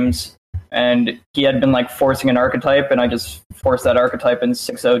streams, and he had been like forcing an archetype, and I just forced that archetype in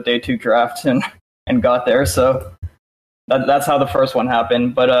 6-0 day 2 draft and got there. So that's how the first one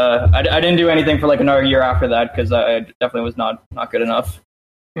happened. But I didn't do anything for like another year after that because I definitely was not good enough.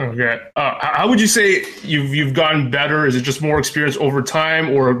 Okay. How would you say you've gotten better? Is it just more experience over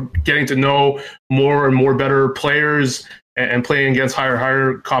time, or getting to know more and more better players and playing against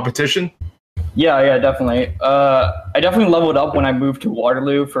higher competition? Yeah, definitely. I definitely leveled up when I moved to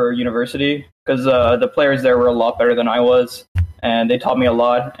Waterloo for university because the players there were a lot better than I was, and they taught me a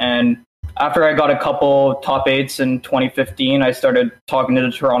lot. And after I got a couple top 8s in 2015, I started talking to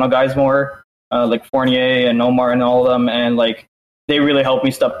the Toronto guys more, like Fournier and Omar and all of them, and like they really helped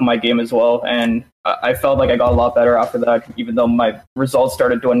me step up my game as well. And I felt like I got a lot better after that. Even though my results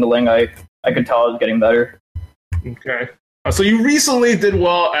started dwindling, I could tell I was getting better. Okay. So you recently did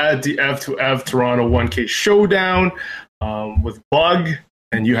well at the F2F Toronto 1K Showdown with Bug,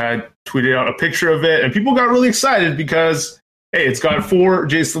 and you had tweeted out a picture of it, and people got really excited because, hey, it's got 4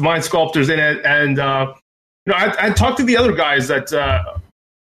 Jace the Mind Sculptors in it, and I talked to the other guys that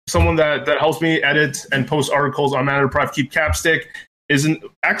someone that helps me edit and post articles on Mana Deprived Keep Capstick is an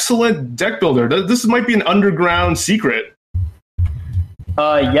excellent deck builder. This might be an underground secret.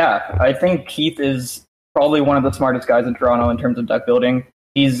 Yeah, I think Keith is probably one of the smartest guys in Toronto in terms of deck building.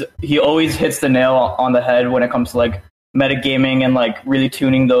 He always hits the nail on the head when it comes to like metagaming and like really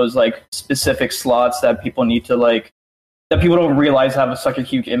tuning those like specific slots that people need to like, that people don't realize have such a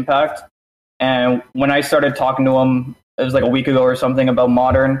huge impact. And when I started talking to him, it was like a week ago or something about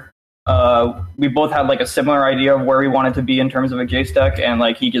Modern, we both had like a similar idea of where we wanted to be in terms of a Jace deck, and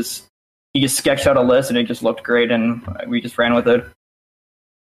like he just sketched out a list, and it just looked great, and we just ran with it.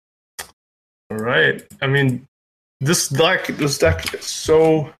 All right. I mean, this deck is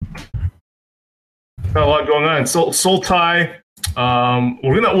so got a lot going on. Sultai.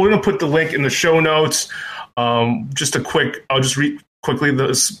 We're gonna put the link in the show notes. Just a quick. I'll just read quickly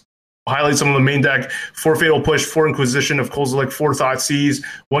highlight some of the main deck: 4 Fatal Push, 4 Inquisition of Kozilek, 4 Thoughtseize,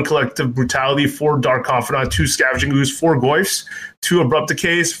 1 Collective Brutality, 4 Dark Confidant, 2 Scavenging Ooze, 4 Goyfs, 2 Abrupt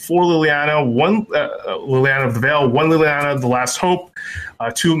Decays, 4 Liliana, 1 Liliana of the Veil, 1 Liliana of the Last Hope,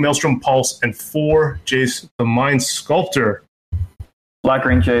 2 Maelstrom Pulse, and 4 Jace the Mind Sculptor.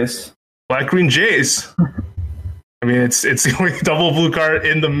 Black-green Jace. Black-green Jace. I mean, it's the only double blue card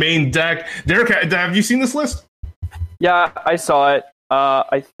in the main deck. Derek, have you seen this list? Yeah, I saw it.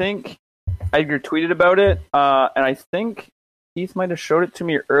 I think Edgar tweeted about it, and I think Keith might have showed it to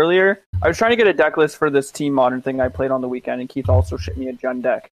me earlier. I was trying to get a deck list for this Team Modern thing I played on the weekend, and Keith also shipped me a Gen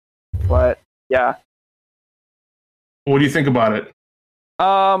deck. But, yeah. What do you think about it?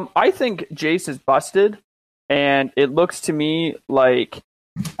 I think Jace is busted, and it looks to me like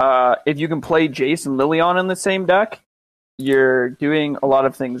if you can play Jace and Liliana in the same deck, you're doing a lot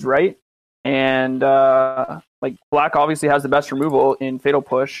of things right. And like Black obviously has the best removal in Fatal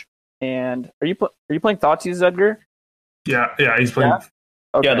Push. And are you playing Thoughtseize, Edgar? Yeah, he's playing. Yeah?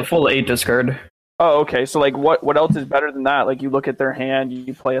 Okay. Yeah, the full 8 discard. Oh, okay. So like, what else is better than that? Like, you look at their hand,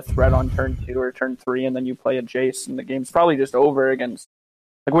 you play a threat on turn 2 or turn 3, and then you play a Jace, and the game's probably just over against.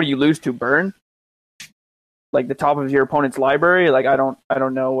 Like, what do you lose to? Burn? Like the top of your opponent's library? Like, I don't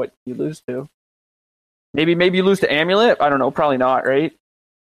know what you lose to. Maybe you lose to Amulet. I don't know. Probably not, right?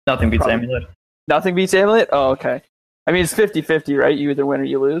 Nothing beats Amulet. Nothing beats Amulet? Oh, okay. I mean, it's 50-50, right? You either win or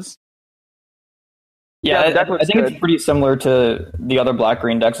you lose. Yeah, I think it's pretty similar to the other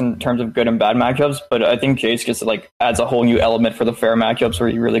black-green decks in terms of good and bad matchups, but I think Jace just like adds a whole new element for the fair matchups where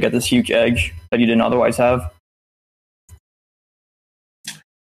you really get this huge edge that you didn't otherwise have.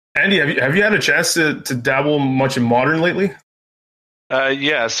 Andy, have you had a chance to dabble much in Modern lately?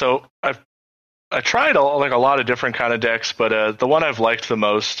 Yeah, so I tried a lot of different kind of decks, but the one I've liked the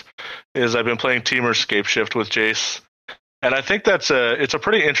most is I've been playing Temur's Scapeshift with Jace. And I think it's a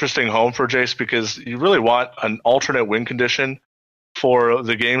pretty interesting home for Jace because you really want an alternate win condition for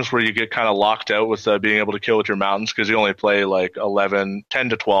the games where you get kind of locked out with being able to kill with your mountains because you only play like 10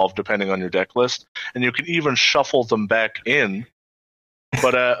 to 12 depending on your deck list. And you can even shuffle them back in.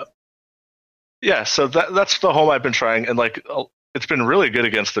 But yeah, so that's the home I've been trying. And like it's been really good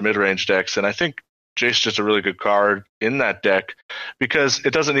against the mid-range decks. And I think Jace is just a really good card in that deck because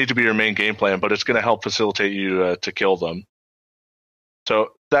it doesn't need to be your main game plan, but it's going to help facilitate you to kill them.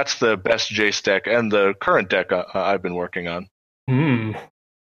 So that's the best Jace deck and the current deck I've been working on. No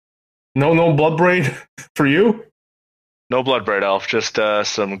Bloodbraid for you? No Bloodbraid Elf, just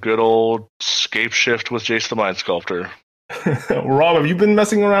some good old Scapeshift with Jace the Mind Sculptor. Rob, have you been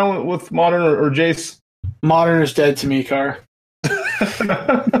messing around with Modern or Jace? Modern is dead to me, Car.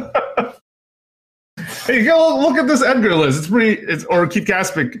 Hey, go look at this Edgar list. Or Keith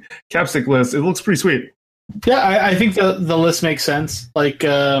Capstick list. It looks pretty sweet. Yeah, I think the list makes sense. Like,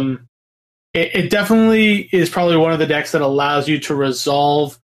 it definitely is probably one of the decks that allows you to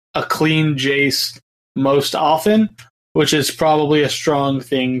resolve a clean Jace most often, which is probably a strong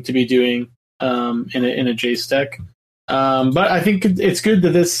thing to be doing in a Jace deck. But I think it's good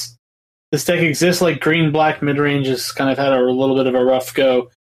that this deck exists. Like green black midrange has kind of had a little bit of a rough go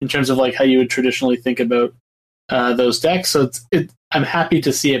in terms of like how you would traditionally think about those decks. So I'm happy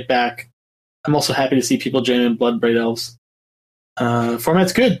to see it back. I'm also happy to see people jam in Bloodbraid Elves.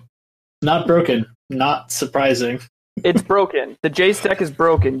 Format's good, not broken, not surprising. It's broken. The Jace deck is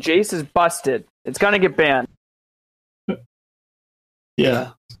broken. Jace is busted. It's gonna get banned.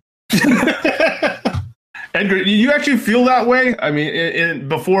 Yeah. Edgar, you actually feel that way? I mean,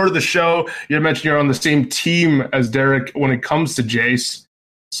 before the show, you mentioned you're on the same team as Derek when it comes to Jace.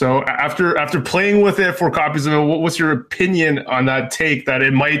 So after playing with it, 4 copies of it, what's your opinion on that take that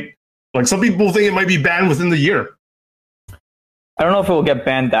it might, like some people think it might be banned within the year? I don't know if it will get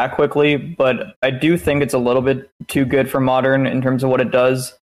banned that quickly, but I do think it's a little bit too good for Modern in terms of what it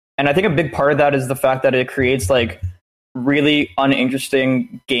does. And I think a big part of that is the fact that it creates like really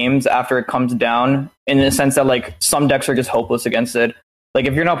uninteresting games after it comes down, in the sense that like some decks are just hopeless against it. Like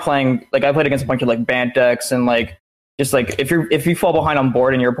if you're not playing, like I played against a bunch of like Bant decks, and like just like if you fall behind on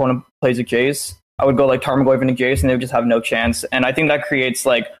board and your opponent plays a Jace, I would go like Tarmogoyf into Jace and they would just have no chance. And I think that creates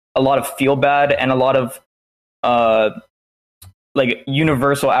like a lot of feel bad and a lot of like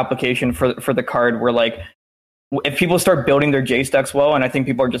universal application for the card where like if people start building their Jace decks well, and I think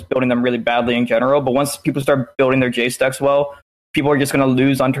people are just building them really badly in general, but once people start building their Jace decks well, people are just going to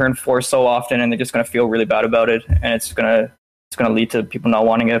lose on turn 4 so often, and they're just going to feel really bad about it, and it's going to lead to people not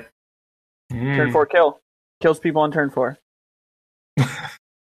wanting it. Turn 4 kills people on turn 4.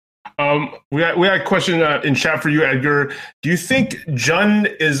 We had a question in chat for you, Edgar. Do you think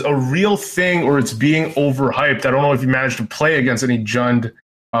Jund is a real thing or it's being overhyped? I don't know if you managed to play against any Jund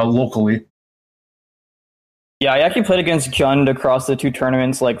locally. Yeah, I actually played against Jund across the 2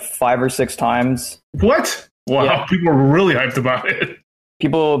 tournaments like 5 or 6 times. What? Wow, yeah. People were really hyped about it.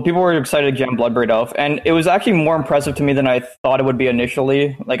 People were excited to jam Bloodbraid Elf, and it was actually more impressive to me than I thought it would be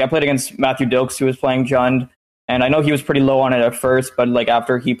initially. Like, I played against Matthew Dilks, who was playing Jund, and I know he was pretty low on it at first, but like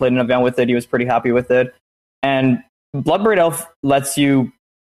after he played an event with it, he was pretty happy with it. And Bloodbraid Elf lets you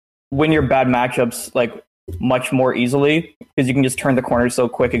win your bad matchups like much more easily because you can just turn the corner so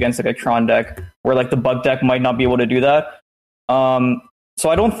quick against like a Tron deck where like the Bug deck might not be able to do that. So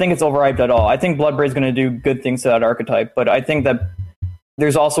I don't think it's overhyped at all. I think Bloodbraid is going to do good things to that archetype, but I think that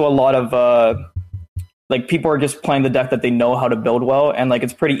there's also a lot of like people are just playing the deck that they know how to build well, and like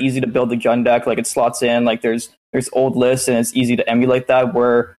it's pretty easy to build the Jund deck. Like it slots in, like there's old lists, and it's easy to emulate that.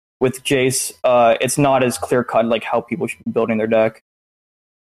 Where with Jace, it's not as clear cut like how people should be building their deck.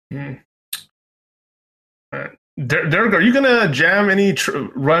 Derek, are you gonna jam any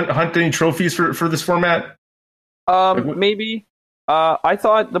hunt any trophies for this format? Maybe. I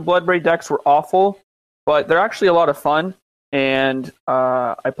thought the Bloodbraid decks were awful, but they're actually a lot of fun. And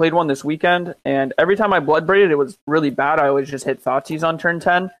I played one this weekend, and every time I Bloodbraided, it was really bad. I always just hit Thoughtseize on turn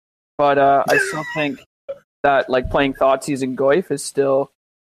 10. But I still think that like playing Thoughtseize and Goyf is still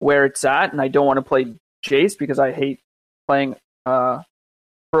where it's at, and I don't want to play Jace because I hate playing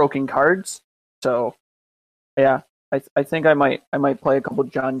broken cards. So yeah, I think I might play a couple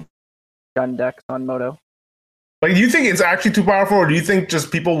Jund decks on Moto. Like, do you think it's actually too powerful, or do you think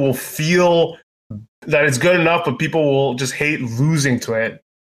just people will feel that it's good enough, but people will just hate losing to it?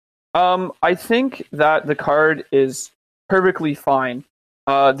 I think that the card is perfectly fine.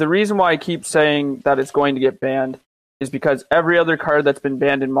 The reason why I keep saying that it's going to get banned is because every other card that's been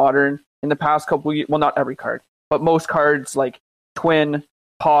banned in Modern in the past couple years, well, not every card, but most cards like Twin,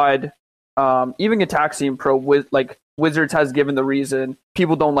 Pod, even Gataxian Pro, like Wizards has given the reason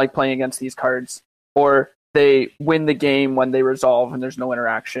people don't like playing against these cards, or they win the game when they resolve and there's no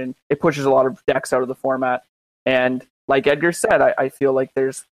interaction. It pushes a lot of decks out of the format. And like Edgar said, I feel like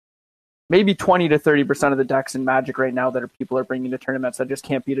there's maybe 20 to 30% of the decks in Magic right now that people are bringing to tournaments that just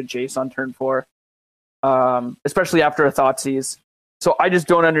can't beat a Jace on turn 4, especially after a Thoughtseize. So I just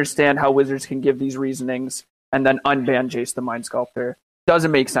don't understand how Wizards can give these reasonings and then unban Jace the Mind Sculptor.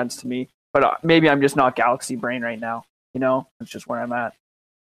 Doesn't make sense to me. But maybe I'm just not Galaxy Brain right now. You know, that's just where I'm at.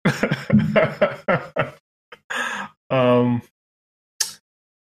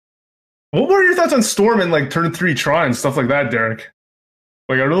 What were your thoughts on Storm and like turn 3 Tron and stuff like that, Derek?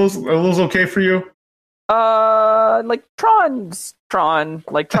 Like, are those okay for you? Like Tron.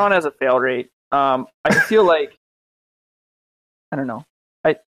 Like Tron has a fail rate. I feel like I don't know.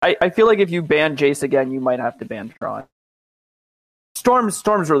 I feel like if you ban Jace again, you might have to ban Tron.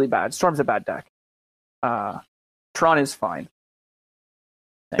 Storm's really bad. Storm's a bad deck. Tron is fine.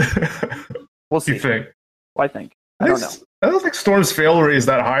 We'll see. You think? Well, I think. I don't know. I don't think Storm's fail rate is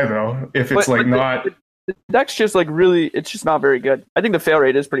that high though. If it's not, the deck's just like really, it's just not very good. I think the fail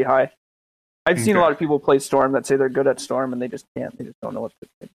rate is pretty high. I've seen a lot of people play Storm that say they're good at Storm and they just can't. They just don't know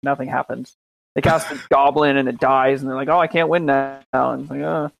nothing happens. They cast a Goblin and it dies, and they're like, "Oh, I can't win now." And it's like,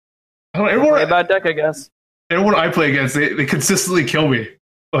 a bad deck, I guess. Everyone I play against, they consistently kill me.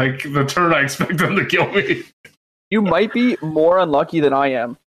 Like the turn I expect them to kill me. You might be more unlucky than I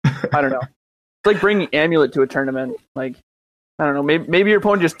am. I don't know. It's like bringing Amulet to a tournament. Like, I don't know. Maybe your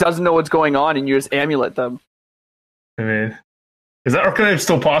opponent just doesn't know what's going on, and you just Amulet them. I mean, is that archetype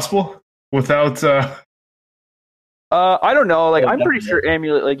still possible without? I don't know. Like, I'm pretty sure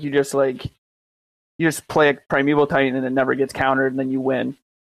Amulet. Like, you just play a Primeval Titan and it never gets countered, and then you win,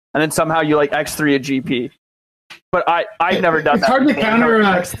 and then somehow you like X3 a GP. But I've never done that. It's hard to counter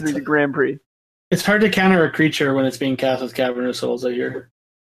X3 the Grand Prix. It's hard to counter a creature when it's being cast with Cavern of Souls, I hear.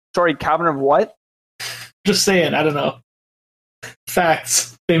 Sorry, Cavern of what? Just saying, I don't know.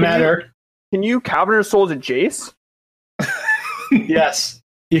 Facts. They matter. Can you Cavern of Souls a Jace? Yes.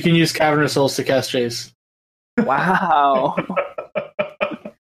 You can use Cavern of Souls to cast Jace. Wow.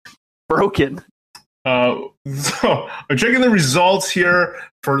 Broken. So I'm checking the results here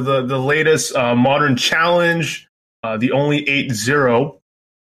for the latest Modern Challenge. The only 8-0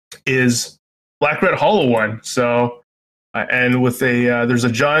 is Black Red Hollow one. So and with there's a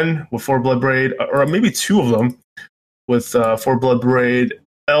Jund with 4 Bloodbraid, or maybe 2 of them. with 4 Blood Braid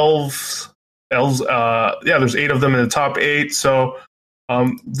elves. There's 8 of them in the top 8. So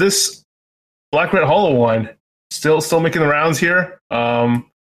this Black Red Hollow one still making the rounds here.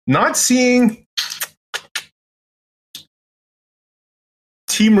 Not seeing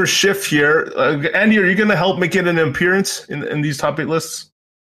Teamer Shift here. Andy, are you going to help make it an appearance in these top 8 lists?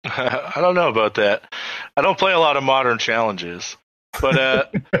 I don't know about that. I don't play a lot of modern challenges, but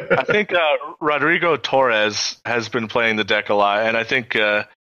I think Rodrigo Torres has been playing the deck a lot, and I think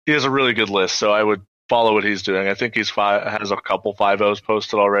he has a really good list. So I would follow what he's doing. I think has a couple 5-0s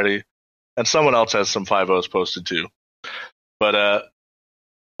posted already, and someone else has some 5-0s posted too. But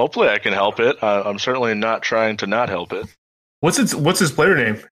hopefully I can help it. I'm certainly not trying to not help it. What's his player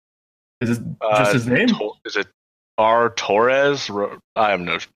name? Is it just his name? Is it R. Torres? I have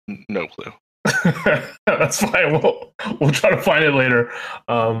no clue. That's fine. We'll try to find it later.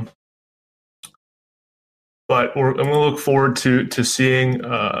 But I'm going to look forward to seeing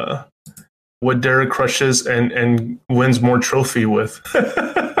what Derek crushes and wins more trophy with.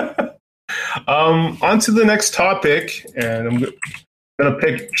 On to the next topic, and I'm going to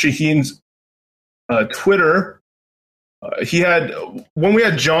pick Shaheen's Twitter. When we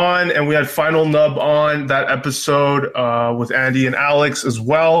had John and we had Final Nub on that episode with Andy and Alex as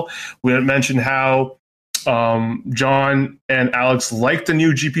well, we had mentioned how John and Alex liked the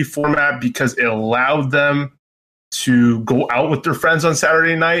new GP format because it allowed them to go out with their friends on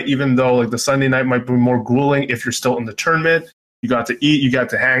Saturday night, even though like the Sunday night might be more grueling if you're still in the tournament. You got to eat, you got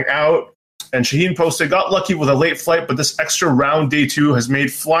to hang out. And Shaheen posted, got lucky with a late flight, but this extra round day 2 has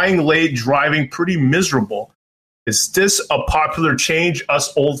made flying late driving pretty miserable. Is this a popular change?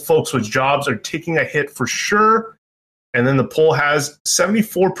 Us old folks with jobs are taking a hit for sure. And then the poll has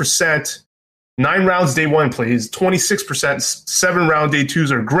 74%, 9 rounds day 1, please. 26%, 7 round day 2s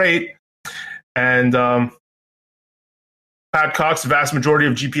are great. And Pat Cox, the vast majority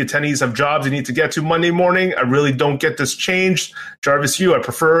of GP attendees have jobs they need to get to Monday morning. I really don't get this changed. Jarvis Hugh, I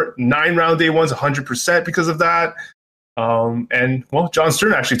prefer 9 round day 1s 100% because of that. And John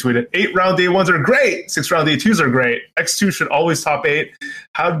Stern actually tweeted 8 round day 1s are great. 6 round day 2s are great. X2 should always top 8.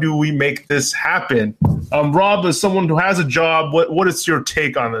 How do we make this happen? Rob, as someone who has a job, what is your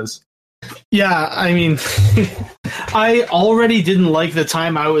take on this? Yeah, I mean, I already didn't like the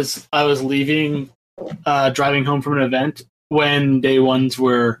time I was leaving, driving home from an event when day 1s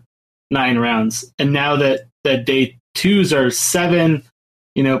were 9 rounds, and now that day 2s are 7,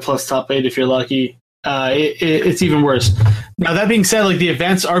 plus top 8 if you're lucky. It's even worse. Now, that being said, like the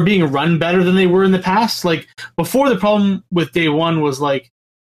events are being run better than they were in the past. Like before, the problem with day 1 was like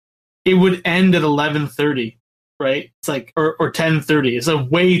it would end at 11:30, right? It's like or 10:30. It's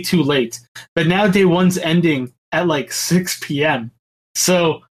like way too late. But now day 1's ending at like 6 p.m.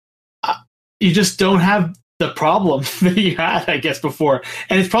 So you just don't have the problem that you had, I guess, before.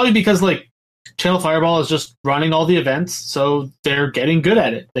 And it's probably because like Channel Fireball is just running all the events, so they're getting good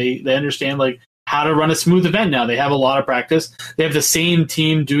at it. They understand like how to run a smooth event now. They have a lot of practice. They have the same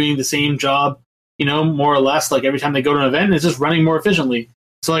team doing the same job, more or less, like every time they go to an event, it's just running more efficiently.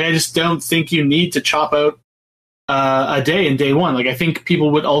 So like I just don't think you need to chop out a day in day 1. Like I think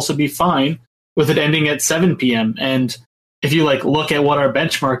people would also be fine with it ending at 7 p.m. And if you like look at what our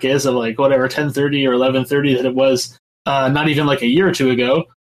benchmark is of like whatever 10:30 or 11:30 that it was not even like a year or 2 ago,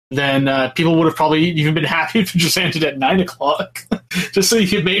 then people would have probably even been happy if it just ended at 9 o'clock, just so you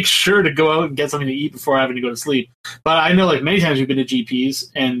could make sure to go out and get something to eat before having to go to sleep. But I know like many times we've been to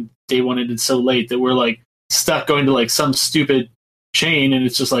GPs and day 1 ended so late that we're like stuck going to like some stupid chain and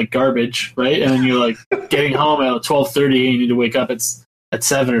it's just like garbage, right? And then you're like getting home at 12:30 and you need to wake up at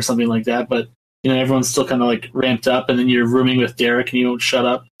 7 or something like that. But everyone's still kind of like ramped up, and then you're rooming with Derek and you won't shut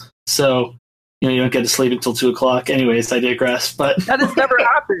up. So you don't get to sleep until 2 o'clock. Anyways, I digress. But that has never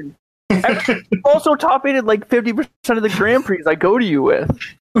happened. Also top 8 at like 50% of the Grand Prix I go to you with.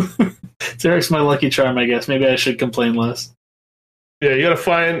 Derek's my lucky charm, I guess. Maybe I should complain less. Yeah, you got to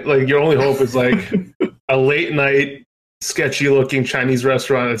find like your only hope is like a late night, sketchy looking Chinese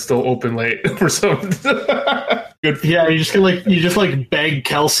restaurant that's still open late for some. Good. Yeah, you just beg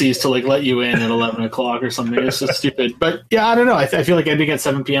Kelsey's to like let you in at 11 o'clock or something. It's just stupid. But yeah, I don't know. I feel like ending at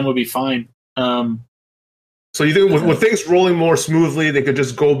 7 p.m. would be fine. So you think with things rolling more smoothly, they could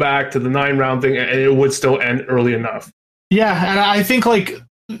just go back to the 9 round thing and it would still end early enough? Yeah, and I think like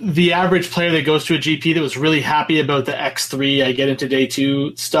the average player that goes to a GP that was really happy about the X3, I get into day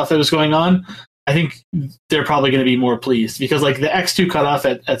 2 stuff that was going on, I think they're probably going to be more pleased because like the X2 cutoff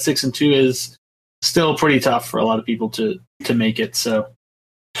at 6 and 2 is still pretty tough for a lot of people to make it. So,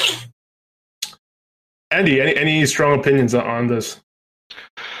 Andy, any strong opinions on this?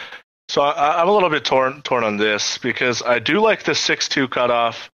 So I'm a little bit torn on this because I do like the 6-2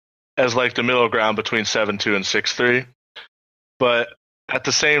 cutoff as like the middle ground between 7-2 and 6-3. But at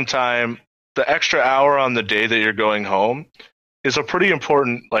the same time, the extra hour on the day that you're going home is a pretty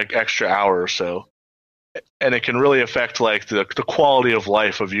important like extra hour or so. And it can really affect like the quality of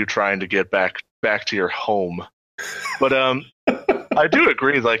life of you trying to get back to your home. But I do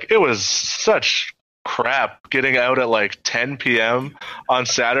agree, like it was such crap getting out at like 10 p.m. on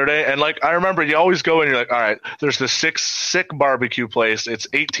Saturday. And like I remember you always go and you're like, all right, there's this sick barbecue place. It's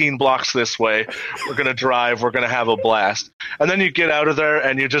 18 blocks this way. We're gonna drive, we're gonna have a blast. And then you get out of there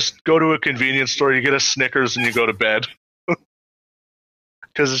and you just go to a convenience store, you get a Snickers and you go to bed.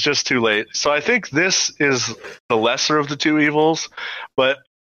 Because it's just too late. So I think this is the lesser of the two evils, but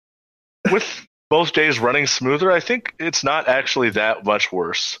with both days running smoother, I think it's not actually that much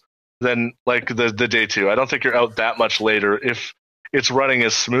worse than like the day two. I don't think you're out that much later if it's running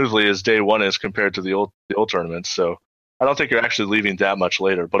as smoothly as day one is compared to the old tournaments. So I don't think you're actually leaving that much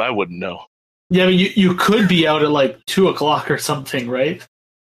later, but I wouldn't know. Yeah, but you could be out at like 2:00 or something, right?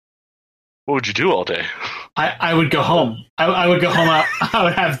 What would you do all day? I would go home. I would go home. I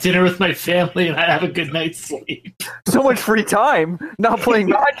would have dinner with my family, and I'd have a good night's sleep. So much free time, not playing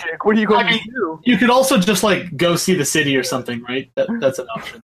Magic. What are you going to do? You could also just like go see the city or something, right? That's an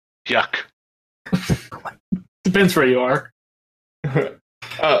option. Yuck. Depends where you are.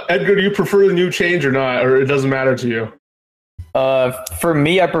 Edgar, do you prefer the new change or not, or it doesn't matter to you? For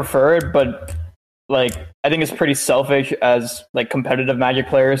me, I prefer it, but like I think it's pretty selfish as like competitive Magic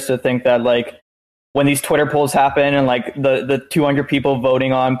players to think that like when these Twitter polls happen and like the 200 people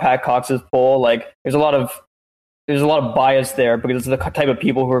voting on Pat Cox's poll, like there's a lot of bias there because it's the type of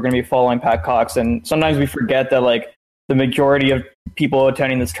people who are going to be following Pat Cox, and sometimes we forget that like the majority of people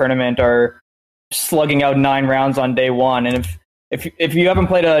attending this tournament are slugging out 9 rounds on day one, and if you haven't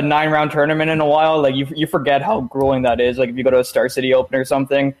played a 9-round tournament in a while, like you forget how grueling that is. Like if you go to a Star City Open or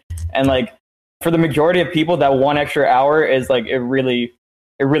something, and like for the majority of people, that 1 extra hour is like it really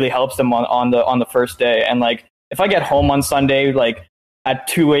helps them on the first day. And like if I get home on Sunday like at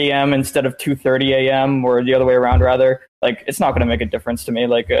 2 a.m. instead of 2:30 a.m. or the other way around rather, like it's not going to make a difference to me.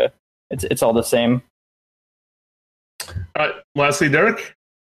 Like it's all the same. Lastly, Derek?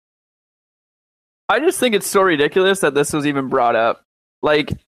 I just think it's so ridiculous that this was even brought up.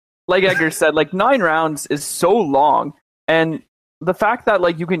 Like Edgar said, like 9 rounds is so long, and the fact that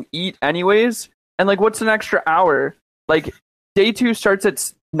like you can eat anyways, and like what's an extra hour? Like day 2 starts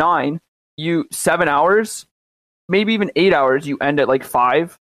at 9, 7 hours, maybe even 8 hours. You end at like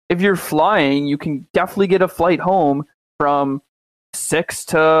 5. If you're flying, you can definitely get a flight home from 6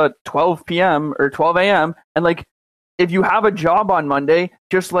 to 12 p.m. or 12 a.m. And like if you have a job on Monday,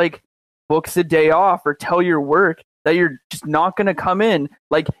 just like book the day off or tell your work that you're just not going to come in.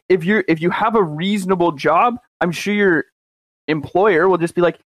 Like if you have a reasonable job, I'm sure your employer will just be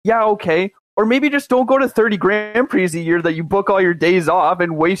like, yeah, okay. Or maybe just don't go to 30 Grand Prix a year that you book all your days off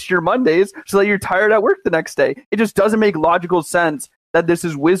and waste your Mondays so that you're tired at work the next day. It just doesn't make logical sense that this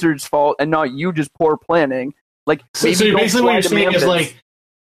is Wizards' fault and not you just poor planning. Like so basically what you're saying is like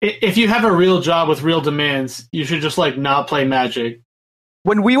if you have a real job with real demands, you should just like not play Magic.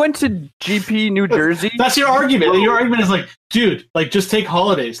 When we went to GP New Jersey, that's your argument. Your argument is like, dude, like just take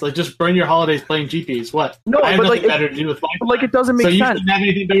holidays, like just burn your holidays playing GPs. What? No, I have but nothing like, better to do with my but like it doesn't make so sense. You shouldn't have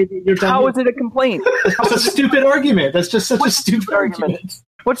anything better to do with your How is it a complaint? That's a stupid argument. That's just such a stupid argument.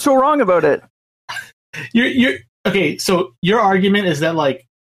 What's so wrong about it? You're okay. So your argument is that like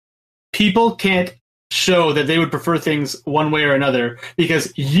people can't show that they would prefer things one way or another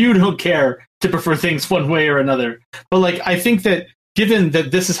because you don't care to prefer things one way or another. But like I think that given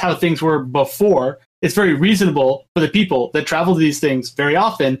that this is how things were before, it's very reasonable for the people that travel to these things very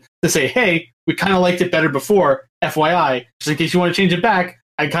often to say, hey, we kind of liked it better before, FYI, just in case you want to change it back,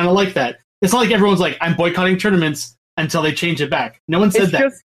 I kind of like that. It's not like everyone's like, I'm boycotting tournaments until they change it back. No one said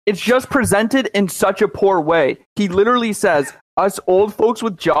that. It's just presented in such a poor way. He literally says, us old folks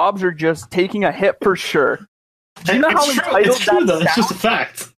with jobs are just taking a hit for sure. Do you know how entitled it's true, though. Sounds? It's just a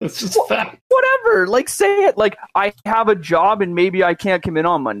fact. It's just a fact. Whatever. Like, say it. Like, I have a job and maybe I can't come in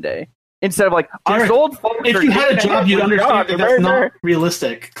on Monday. Instead of like, Derek, us old folks. If you had a job, you'd understand that that's not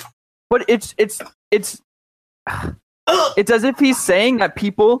realistic. But it's as if he's saying that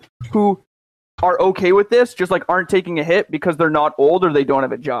people who are okay with this just like aren't taking a hit because they're not old or they don't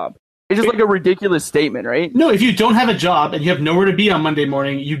have a job. It's just like a ridiculous statement, right? No, if you don't have a job and you have nowhere to be on Monday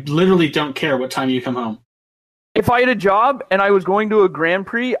morning, you literally don't care what time you come home. If I had a job and I was going to a Grand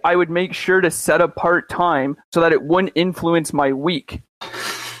Prix, I would make sure to set apart time so that it wouldn't influence my week.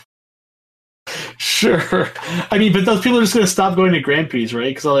 Sure. I mean, but those people are just going to stop going to Grand Prix, right?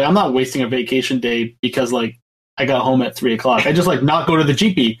 Because like, I'm not wasting a vacation day because like I got home at 3:00. I just like not go to the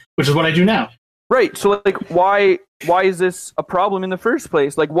GP, which is what I do now. Right. So like, why is this a problem in the first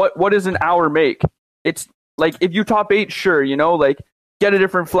place? Like, what does an hour make? It's like if you top 8, sure, like get a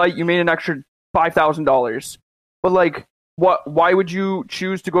different flight, you made an extra $5,000. But like, why would you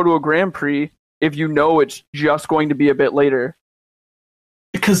choose to go to a Grand Prix if you know it's just going to be a bit later?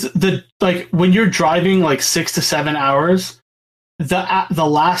 Because when you're driving like 6 to 7 hours, the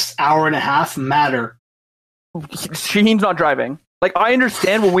last hour and a half matter. Shaheen's not driving. Like, I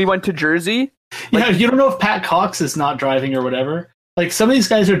understand when we went to Jersey. Like, yeah, you don't know if Pat Cox is not driving or whatever. Like, some of these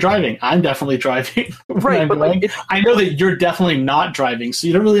guys are driving. I'm definitely driving. Right, but like, I know that you're definitely not driving, so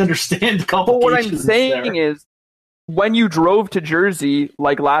you don't really understand the complications. But what I'm saying is, when you drove to Jersey,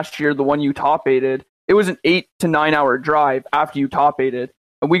 like last year, the one you top 8'd, it was an 8 to 9 hour drive after you top 8'd,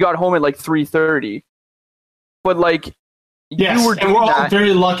 and we got home at like 3:30. But like, yes, you were and we're all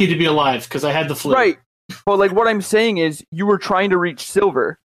very lucky to be alive because I had the flu. Right. But like, what I'm saying is, you were trying to reach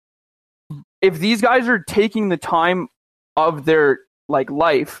silver. If these guys are taking the time of their like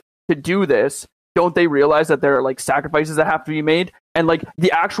life to do this, don't they realize that there are like sacrifices that have to be made? And like,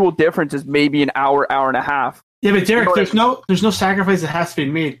 the actual difference is maybe an hour and a half. Yeah, but Derek, there's no sacrifice that has to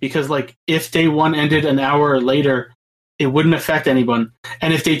be made because like if day 1 ended an hour later, it wouldn't affect anyone.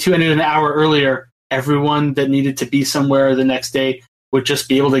 And if day 2 ended an hour earlier, everyone that needed to be somewhere the next day would just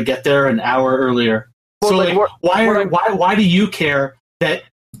be able to get there an hour earlier. Well, so like, why do you care that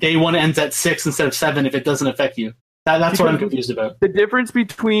day 1 ends at 6 instead of 7 if it doesn't affect you? That's what I'm confused about. The difference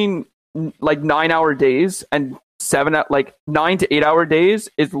between like 9 hour days and 9 to 8 hour days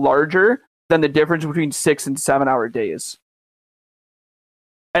is larger than the difference between 6 and 7 hour days.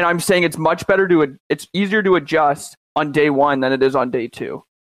 And I'm saying it's much better it's easier to adjust on day 1 than it is on day 2.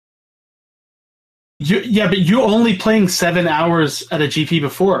 Yeah, but you're only playing 7 hours at a GP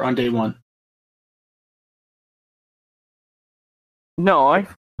before on day 1. No, I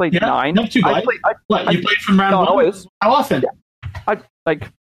played 9. Not too bad. You played from round 1? Always. How often? I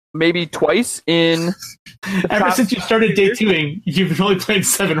like maybe twice in. Ever since you started day 2ing, you've only played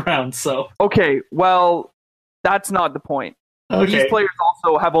 7 rounds. So okay, well, that's not the point. Okay. These players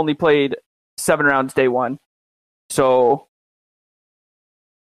also have only played 7 rounds day 1, so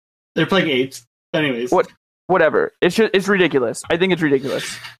they're playing 8. Anyways, whatever. It's ridiculous. I think it's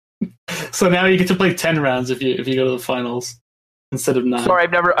ridiculous. So now you get to play 10 rounds if you go to the finals instead of 9. Sorry,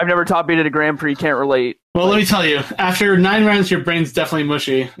 I've never top 8 at a Grand Prix. Can't relate. Well, let me tell you. After 9 rounds, your brain's definitely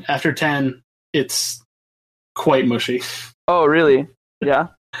mushy. After 10, it's quite mushy. Oh, really? Yeah.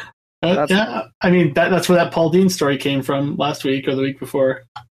 Yeah. I mean, that's where that Paul Dean story came from last week or the week before.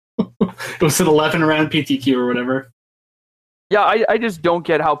 It was an 11 round PTQ or whatever. Yeah, I just don't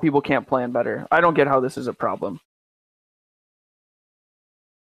get how people can't plan better. I don't get how this is a problem.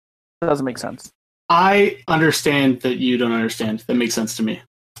 It doesn't make sense. I understand that you don't understand. That makes sense to me.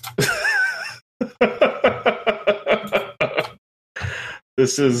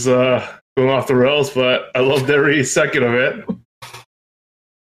 This is going off the rails, but I loved every second of it.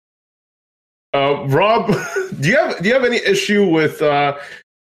 Rob, do you have any issue with? I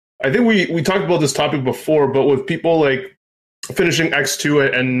think we talked about this topic before, but with people like finishing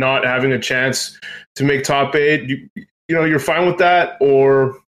X2 and not having a chance to make top 8, you're fine with that,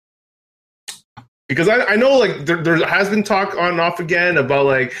 or? Because I know like there has been talk on and off again about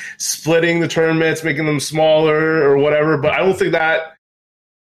like splitting the tournaments, making them smaller or whatever, but I don't think that,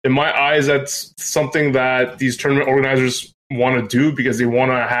 in my eyes, that's something that these tournament organizers want to do because they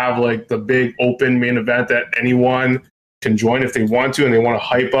want to have like the big open main event that anyone can join if they want to, and they want to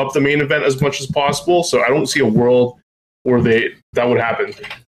hype up the main event as much as possible. So I don't see a world where that would happen.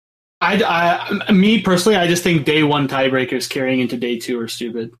 Me personally, I just think day 1 tiebreakers carrying into day 2 are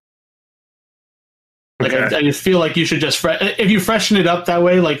stupid. Like, okay. I just feel like you should just if you freshen it up that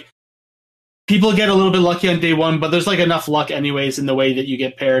way, like people get a little bit lucky on day 1, but there's like enough luck anyways in the way that you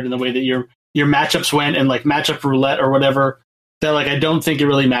get paired and the way that your matchups went and like matchup roulette or whatever. That like I don't think it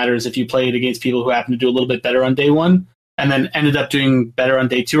really matters if you play it against people who happen to do a little bit better on day 1 and then ended up doing better on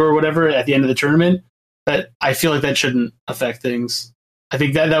day 2 or whatever at the end of the tournament. But I feel like that shouldn't affect things. I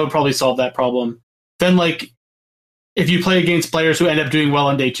think that would probably solve that problem. Then like if you play against players who end up doing well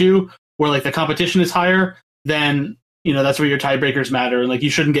on day 2, where like the competition is higher, then that's where your tiebreakers matter, and like you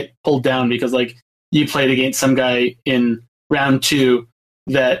shouldn't get pulled down because like you played against some guy in round 2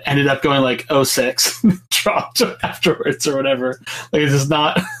 that ended up going like 0-6, dropped afterwards or whatever. Like it's just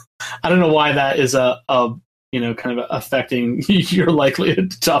not. I don't know why that is a kind of affecting your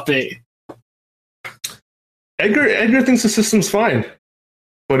likelihood to top 8. Edgar thinks the system's fine.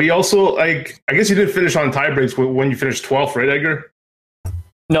 But he also, like, I guess you didn't finish on tiebreaks when you finished 12th, right, Edgar?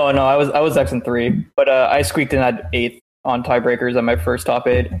 No, I was X and 3, but I squeaked in at 8th on tiebreakers at my first top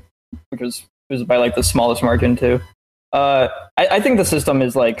 8, which was by like the smallest margin too. I think the system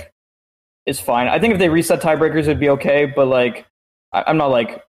is fine. I think if they reset tiebreakers, it'd be okay. But like, I'm not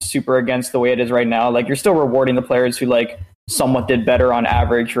like super against the way it is right now. Like, you're still rewarding the players who like somewhat did better on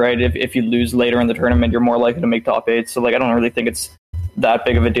average, right? If you lose later in the tournament, you're more likely to make top 8. So like, I don't really think it's that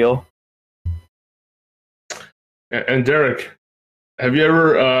big of a deal. And Derek, have you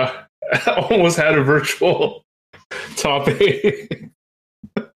ever almost had a virtual top 8?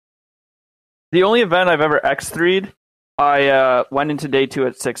 The only event I've ever X3'd, I went into day 2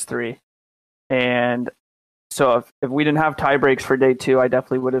 at 6-3. And so if we didn't have tie breaks for day 2, I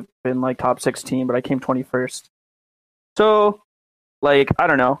definitely would have been like top 16, but I came 21st. So, like, I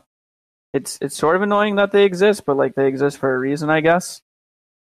don't know. It's sort of annoying that they exist, but like they exist for a reason, I guess.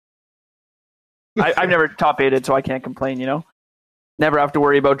 I've never top 8'd, so I can't complain, you know? Never have to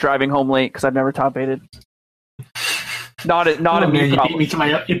worry about driving home late because I've never top 8'd. Not a me problem.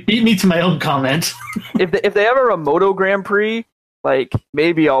 You beat me to my own comment. if they ever a Moto Grand Prix, like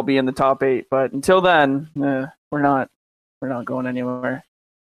maybe I'll be in the top 8. But until then, we're not going anywhere.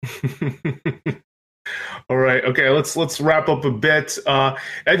 All right. Okay. Let's wrap up a bit.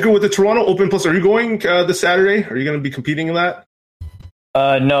 Edgar, with the Toronto Open Plus, are you going this Saturday? Are you going to be competing in that?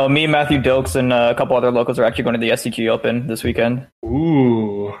 No, me, Matthew Dilks, and a couple other locals are actually going to the SCG Open this weekend.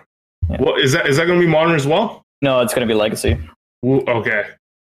 Ooh. Yeah. Well, is that going to be modern as well? No, it's going to be Legacy. Ooh, okay.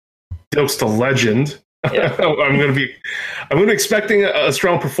 Dilks the legend. Yeah. I'm going to be expecting a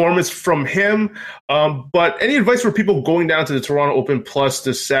strong performance from him. But any advice for people going down to the Toronto Open Plus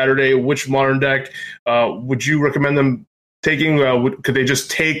this Saturday? Which modern deck would you recommend them taking? Could they just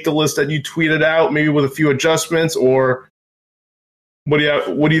take the list that you tweeted out, maybe with a few adjustments, or what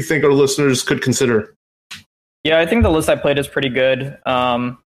do you think our listeners could consider? Yeah, I think the list I played is pretty good.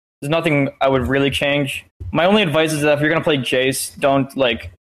 There's nothing I would really change. My only advice is that if you're going to play Jace,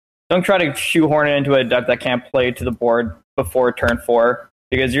 don't try to shoehorn it into a deck that can't play to the board before turn 4,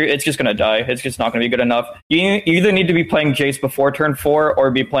 because it's just going to die. It's just not going to be good enough. You either need to be playing Jace before turn 4 or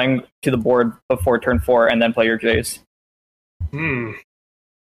be playing to the board before turn 4 and then play your Jace.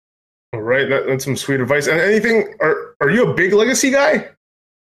 All right, that's some sweet advice. And anything? Are you a big Legacy guy?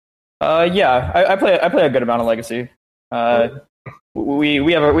 Yeah, I play a good amount of Legacy.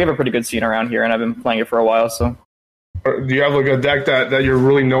 We have a pretty good scene around here, and I've been playing it for a while. So, do you have like a deck that you're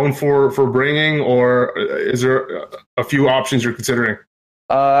really known for bringing, or is there a few options you're considering?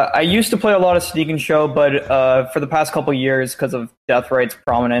 I used to play a lot of Sneak and Show, but for the past couple years, because of Deathrite's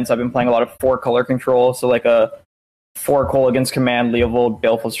prominence, I've been playing a lot of 4 color control. So like a 4 Cole against Command, Leovold,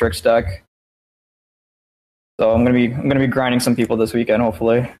 Baleful Strix deck. So I'm gonna be grinding some people this weekend,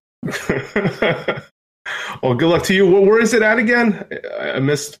 hopefully. Well, good luck to you. Where is it at again? I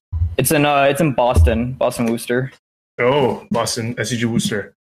missed. It's in Boston Worcester. Oh, Boston SCG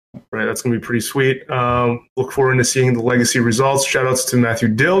Worcester. Right, that's gonna be pretty sweet. Look forward to seeing the Legacy results. Shout outs to Matthew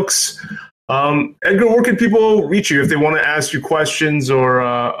Dilks. Edgar, where can people reach you if they want to ask you questions or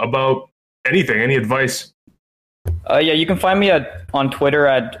about anything, any advice? Yeah, you can find me on Twitter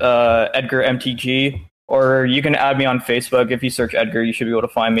at EdgarMTG, or you can add me on Facebook. If you search Edgar, you should be able to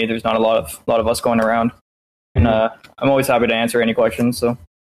find me. There's not a lot of us going around, and I'm always happy to answer any questions. So,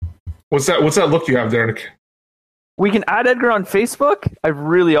 what's that look you have, Derek? We can add Edgar on Facebook. I've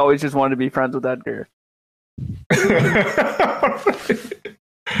really always just wanted to be friends with Edgar.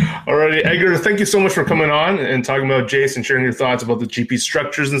 Alrighty, Edgar, thank you so much for coming on and talking about Jace and sharing your thoughts about the GP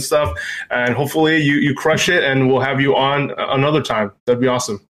structures and stuff. And hopefully you crush it, and we'll have you on another time. That'd be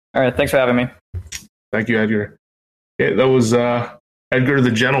awesome. All right, thanks for having me. Thank you, Edgar. Yeah, that was Edgar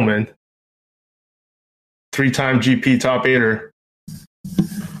the Gentleman, 3-time GP top 8er,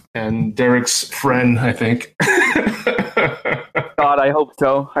 and Derek's friend, I think. God, I hope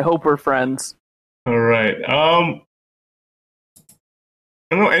so. I hope we're friends. All right. I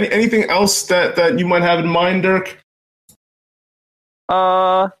don't know, anything else that you might have in mind, Dirk?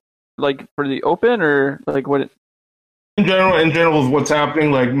 Like for the Open, or like what? In general, what's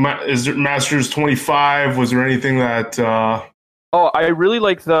happening? Like, is there Masters 25? Was there anything that? Oh, I really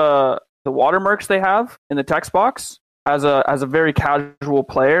like the watermarks they have in the text box. As a very casual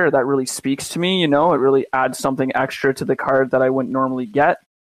player, that really speaks to me. You know, it really adds something extra to the card that I wouldn't normally get.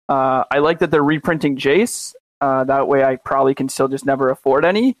 I like that they're reprinting Jace. That way I probably can still just never afford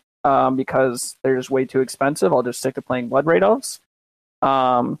any because they're just way too expensive. I'll just stick to playing Bloodbraid Elves.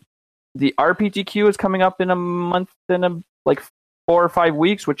 The RPGQ is coming up in a month, like 4 or 5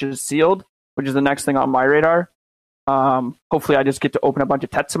 weeks, which is sealed, which is the next thing on my radar. Hopefully, I just get to open a bunch of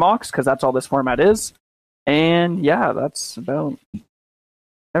Tetsumoks because that's all this format is. And yeah, that's about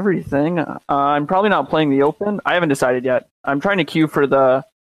everything. I'm probably not playing the Open. I haven't decided yet. I'm trying to queue for the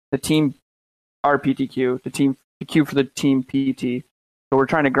team RPTQ, the queue for the team PT. So we're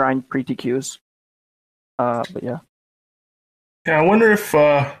trying to grind pre-TQs. But yeah. Yeah, I wonder if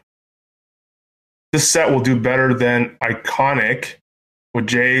this set will do better than Iconic with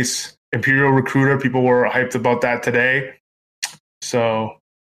Jace, Imperial Recruiter. People were hyped about that today. So,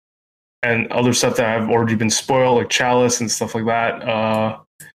 and other stuff that have already been spoiled, like Chalice and stuff like that.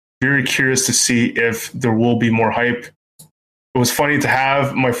 Very curious to see if there will be more hype. It was funny to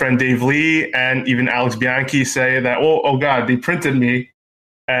have my friend Dave Lee and even Alex Bianchi say that, oh God, they printed me,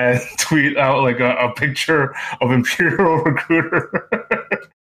 and tweet out like a picture of Imperial Recruiter.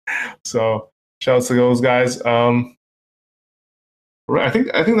 So shout out to those guys. Right, I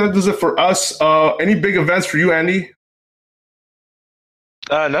think that does it for us. Any big events for you, Andy?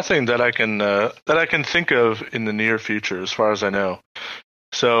 Nothing that I can think of in the near future, as far as I know.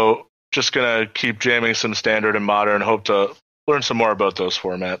 So just gonna keep jamming some standard and modern. Hope to learn some more about those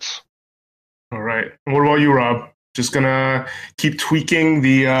formats. All right. And what about you, Rob? Just gonna keep tweaking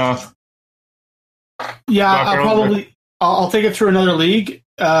the. Yeah, I'll take it through another league.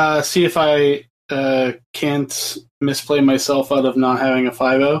 See if I can't misplay myself out of not having a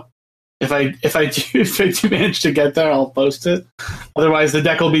 5-0. If I do manage to get there, I'll post it. Otherwise, the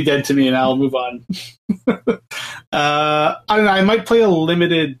deck will be dead to me, and I'll move on. I don't know. I might play a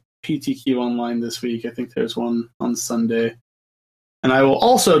limited PTQ online this week. I think there's one on Sunday, and I will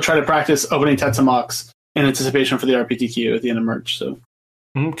also try to practice opening Tetsumoks in anticipation for the RPTQ at the end of March. So,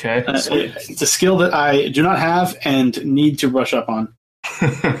 okay, it's a skill that I do not have and need to brush up on.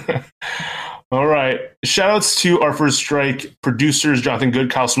 All right. Shoutouts to our First Strike producers, Jonathan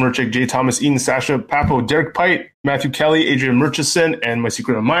Good, Kyle Smirchik, Jay Thomas, Ian Sasha, Papo, Derek Pite, Matthew Kelly, Adrian Murchison, and my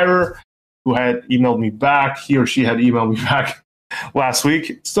secret admirer, who had emailed me back. He or she had emailed me back last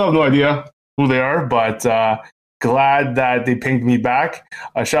week. Still have no idea who they are, but glad that they pinged me back.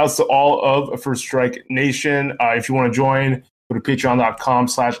 Shoutouts to all of First Strike Nation. If you want to join, go to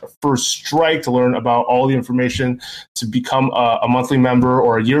patreon.com/firststrike to learn about all the information to become a monthly member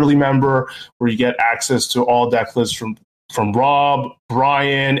or a yearly member, where you get access to all deck lists from Rob,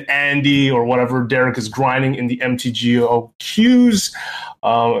 Brian, Andy, or whatever Derek is grinding in the MTGO queues,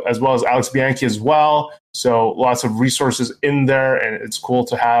 as well as Alex Bianchi as well. So lots of resources in there, and it's cool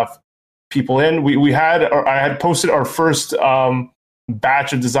to have people in. I had posted our first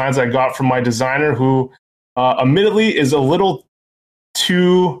batch of designs I got from my designer, who admittedly is a little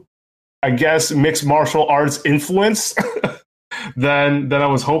too, I guess, mixed martial arts influence than I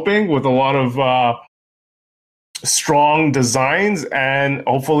was hoping, with a lot of strong designs. And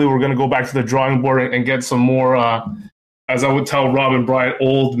hopefully we're going to go back to the drawing board and get some more, as I would tell Rob and Brian,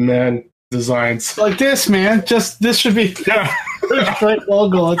 old man designs. Like this, man. This should be Strike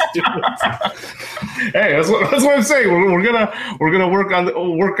logo. Let's do it. Hey, that's what I'm saying. We're gonna work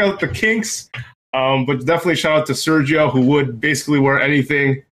out the kinks. But definitely shout out to Sergio, who would basically wear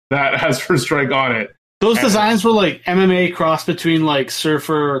anything that has First Strike on it. Those designs were like MMA cross between like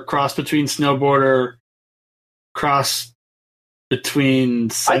surfer, cross between snowboarder, cross between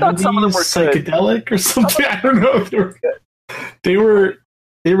 70s psychedelic or something. I don't know. They were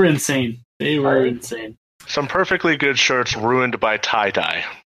insane. They were insane. Some perfectly good shirts ruined by tie-dye.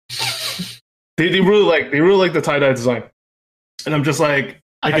 They really like the tie-dye design. And I'm just like,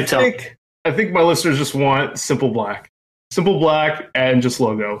 I think my listeners just want simple black and just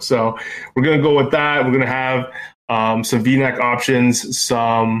logo. So we're going to go with that. We're going to have some V-neck options,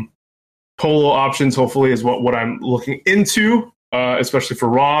 some polo options, hopefully, is what I'm looking into, especially for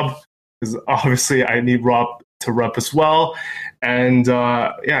Rob, because obviously I need Rob to rep as well. And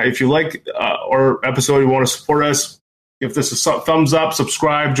if you like our episode, you want to support us, give this a thumbs up,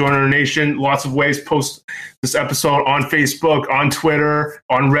 subscribe, join our nation. Lots of ways. Post this episode on Facebook, on Twitter,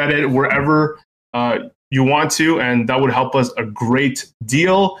 on Reddit, wherever you want to, and that would help us a great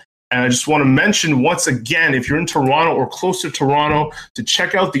deal. And I just want to mention once again, if you're in Toronto or close to Toronto, to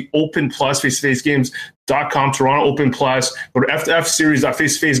check out the Open Plus, face-to-facegames.com, Toronto Open Plus. Go to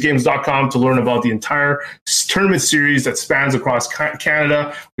ffseries.face-to-facegames.com to learn about the entire tournament series that spans across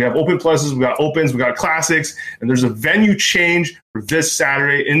Canada. We have Open Pluses, we got Opens, we got Classics, and there's a venue change for this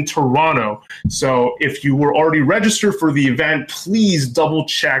Saturday in Toronto. So if you were already registered for the event, please double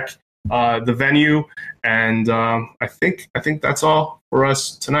check the venue. And I think that's all for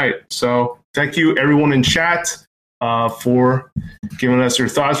us tonight. So thank you everyone in chat for giving us your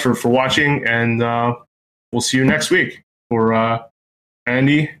thoughts, for watching, and we'll see you next week. For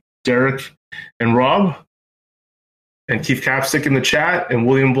Andy, Derek, and Rob, and Keith Capstick in the chat, and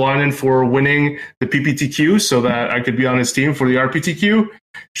William Blondin for winning the PPTQ so that I could be on his team for the RPTQ.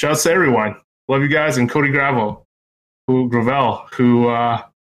 Shouts to everyone. Love you guys. And Cody Gravel, who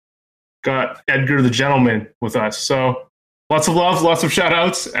got Edgar the Gentleman with us. So lots of love, lots of shout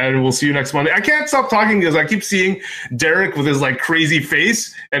outs, and we'll see you next Monday. I can't stop talking because I keep seeing Derek with his like crazy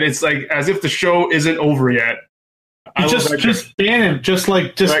face, and it's like as if the show isn't over yet. Just ban him. Just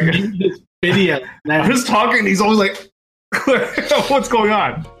mute this video. I'm just talking. He's always like, what's going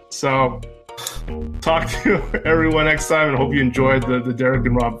on? So talk to everyone next time, and hope you enjoyed the Derek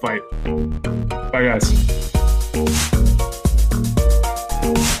and Rob fight. Bye, guys.